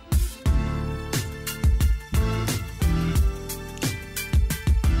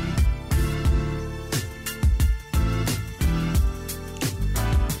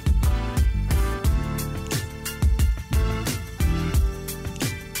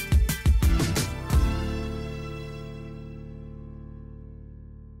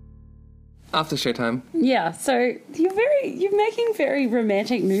 After showtime. Yeah, so you're making very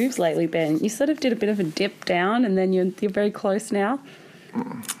romantic moves lately, Ben. You sort of did a bit of a dip down and then you're very close now.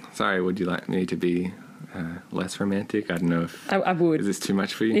 Sorry, would you like me to be less romantic? I don't know if... I would. Is this too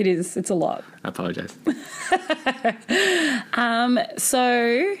much for you? It is. It's a lot. I apologize.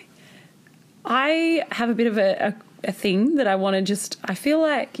 So I have a bit of a thing that I want to just... I feel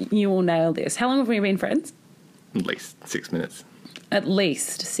like you will nail this. How long have we been friends? At least 6 minutes. At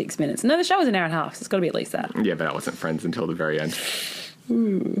least 6 minutes. No, the show was an hour and a half, so it's got to be at least that. Yeah, but I wasn't friends until the very end.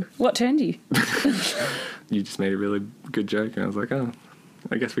 What turned you? You just made a really good joke, and I was like, oh,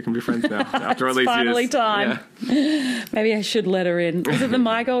 I guess we can be friends now. After all these finally years. time. Yeah. Maybe I should let her in. Was it the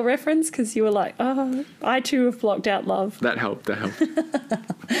My Girl reference? Because you were like, oh, I too have blocked out love. That helped.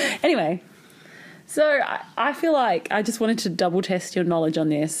 Anyway, so I feel like I just wanted to double test your knowledge on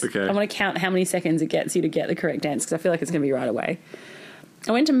this. Okay. I want to count how many seconds it gets you to get the correct answer because I feel like it's going to be right away.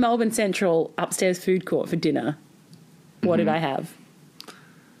 I went to Melbourne Central upstairs food court for dinner. What did I have?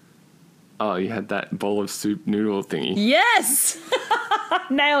 Oh, you had that bowl of soup noodle thingy. Yes!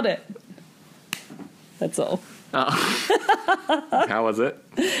 Nailed it. That's all. How was it?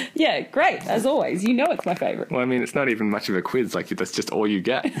 Yeah, great. As always. You know it's my favourite. Well, I mean, it's not even much of a quiz. Like, that's just all you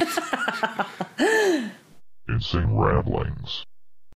get. Insane Ramblings.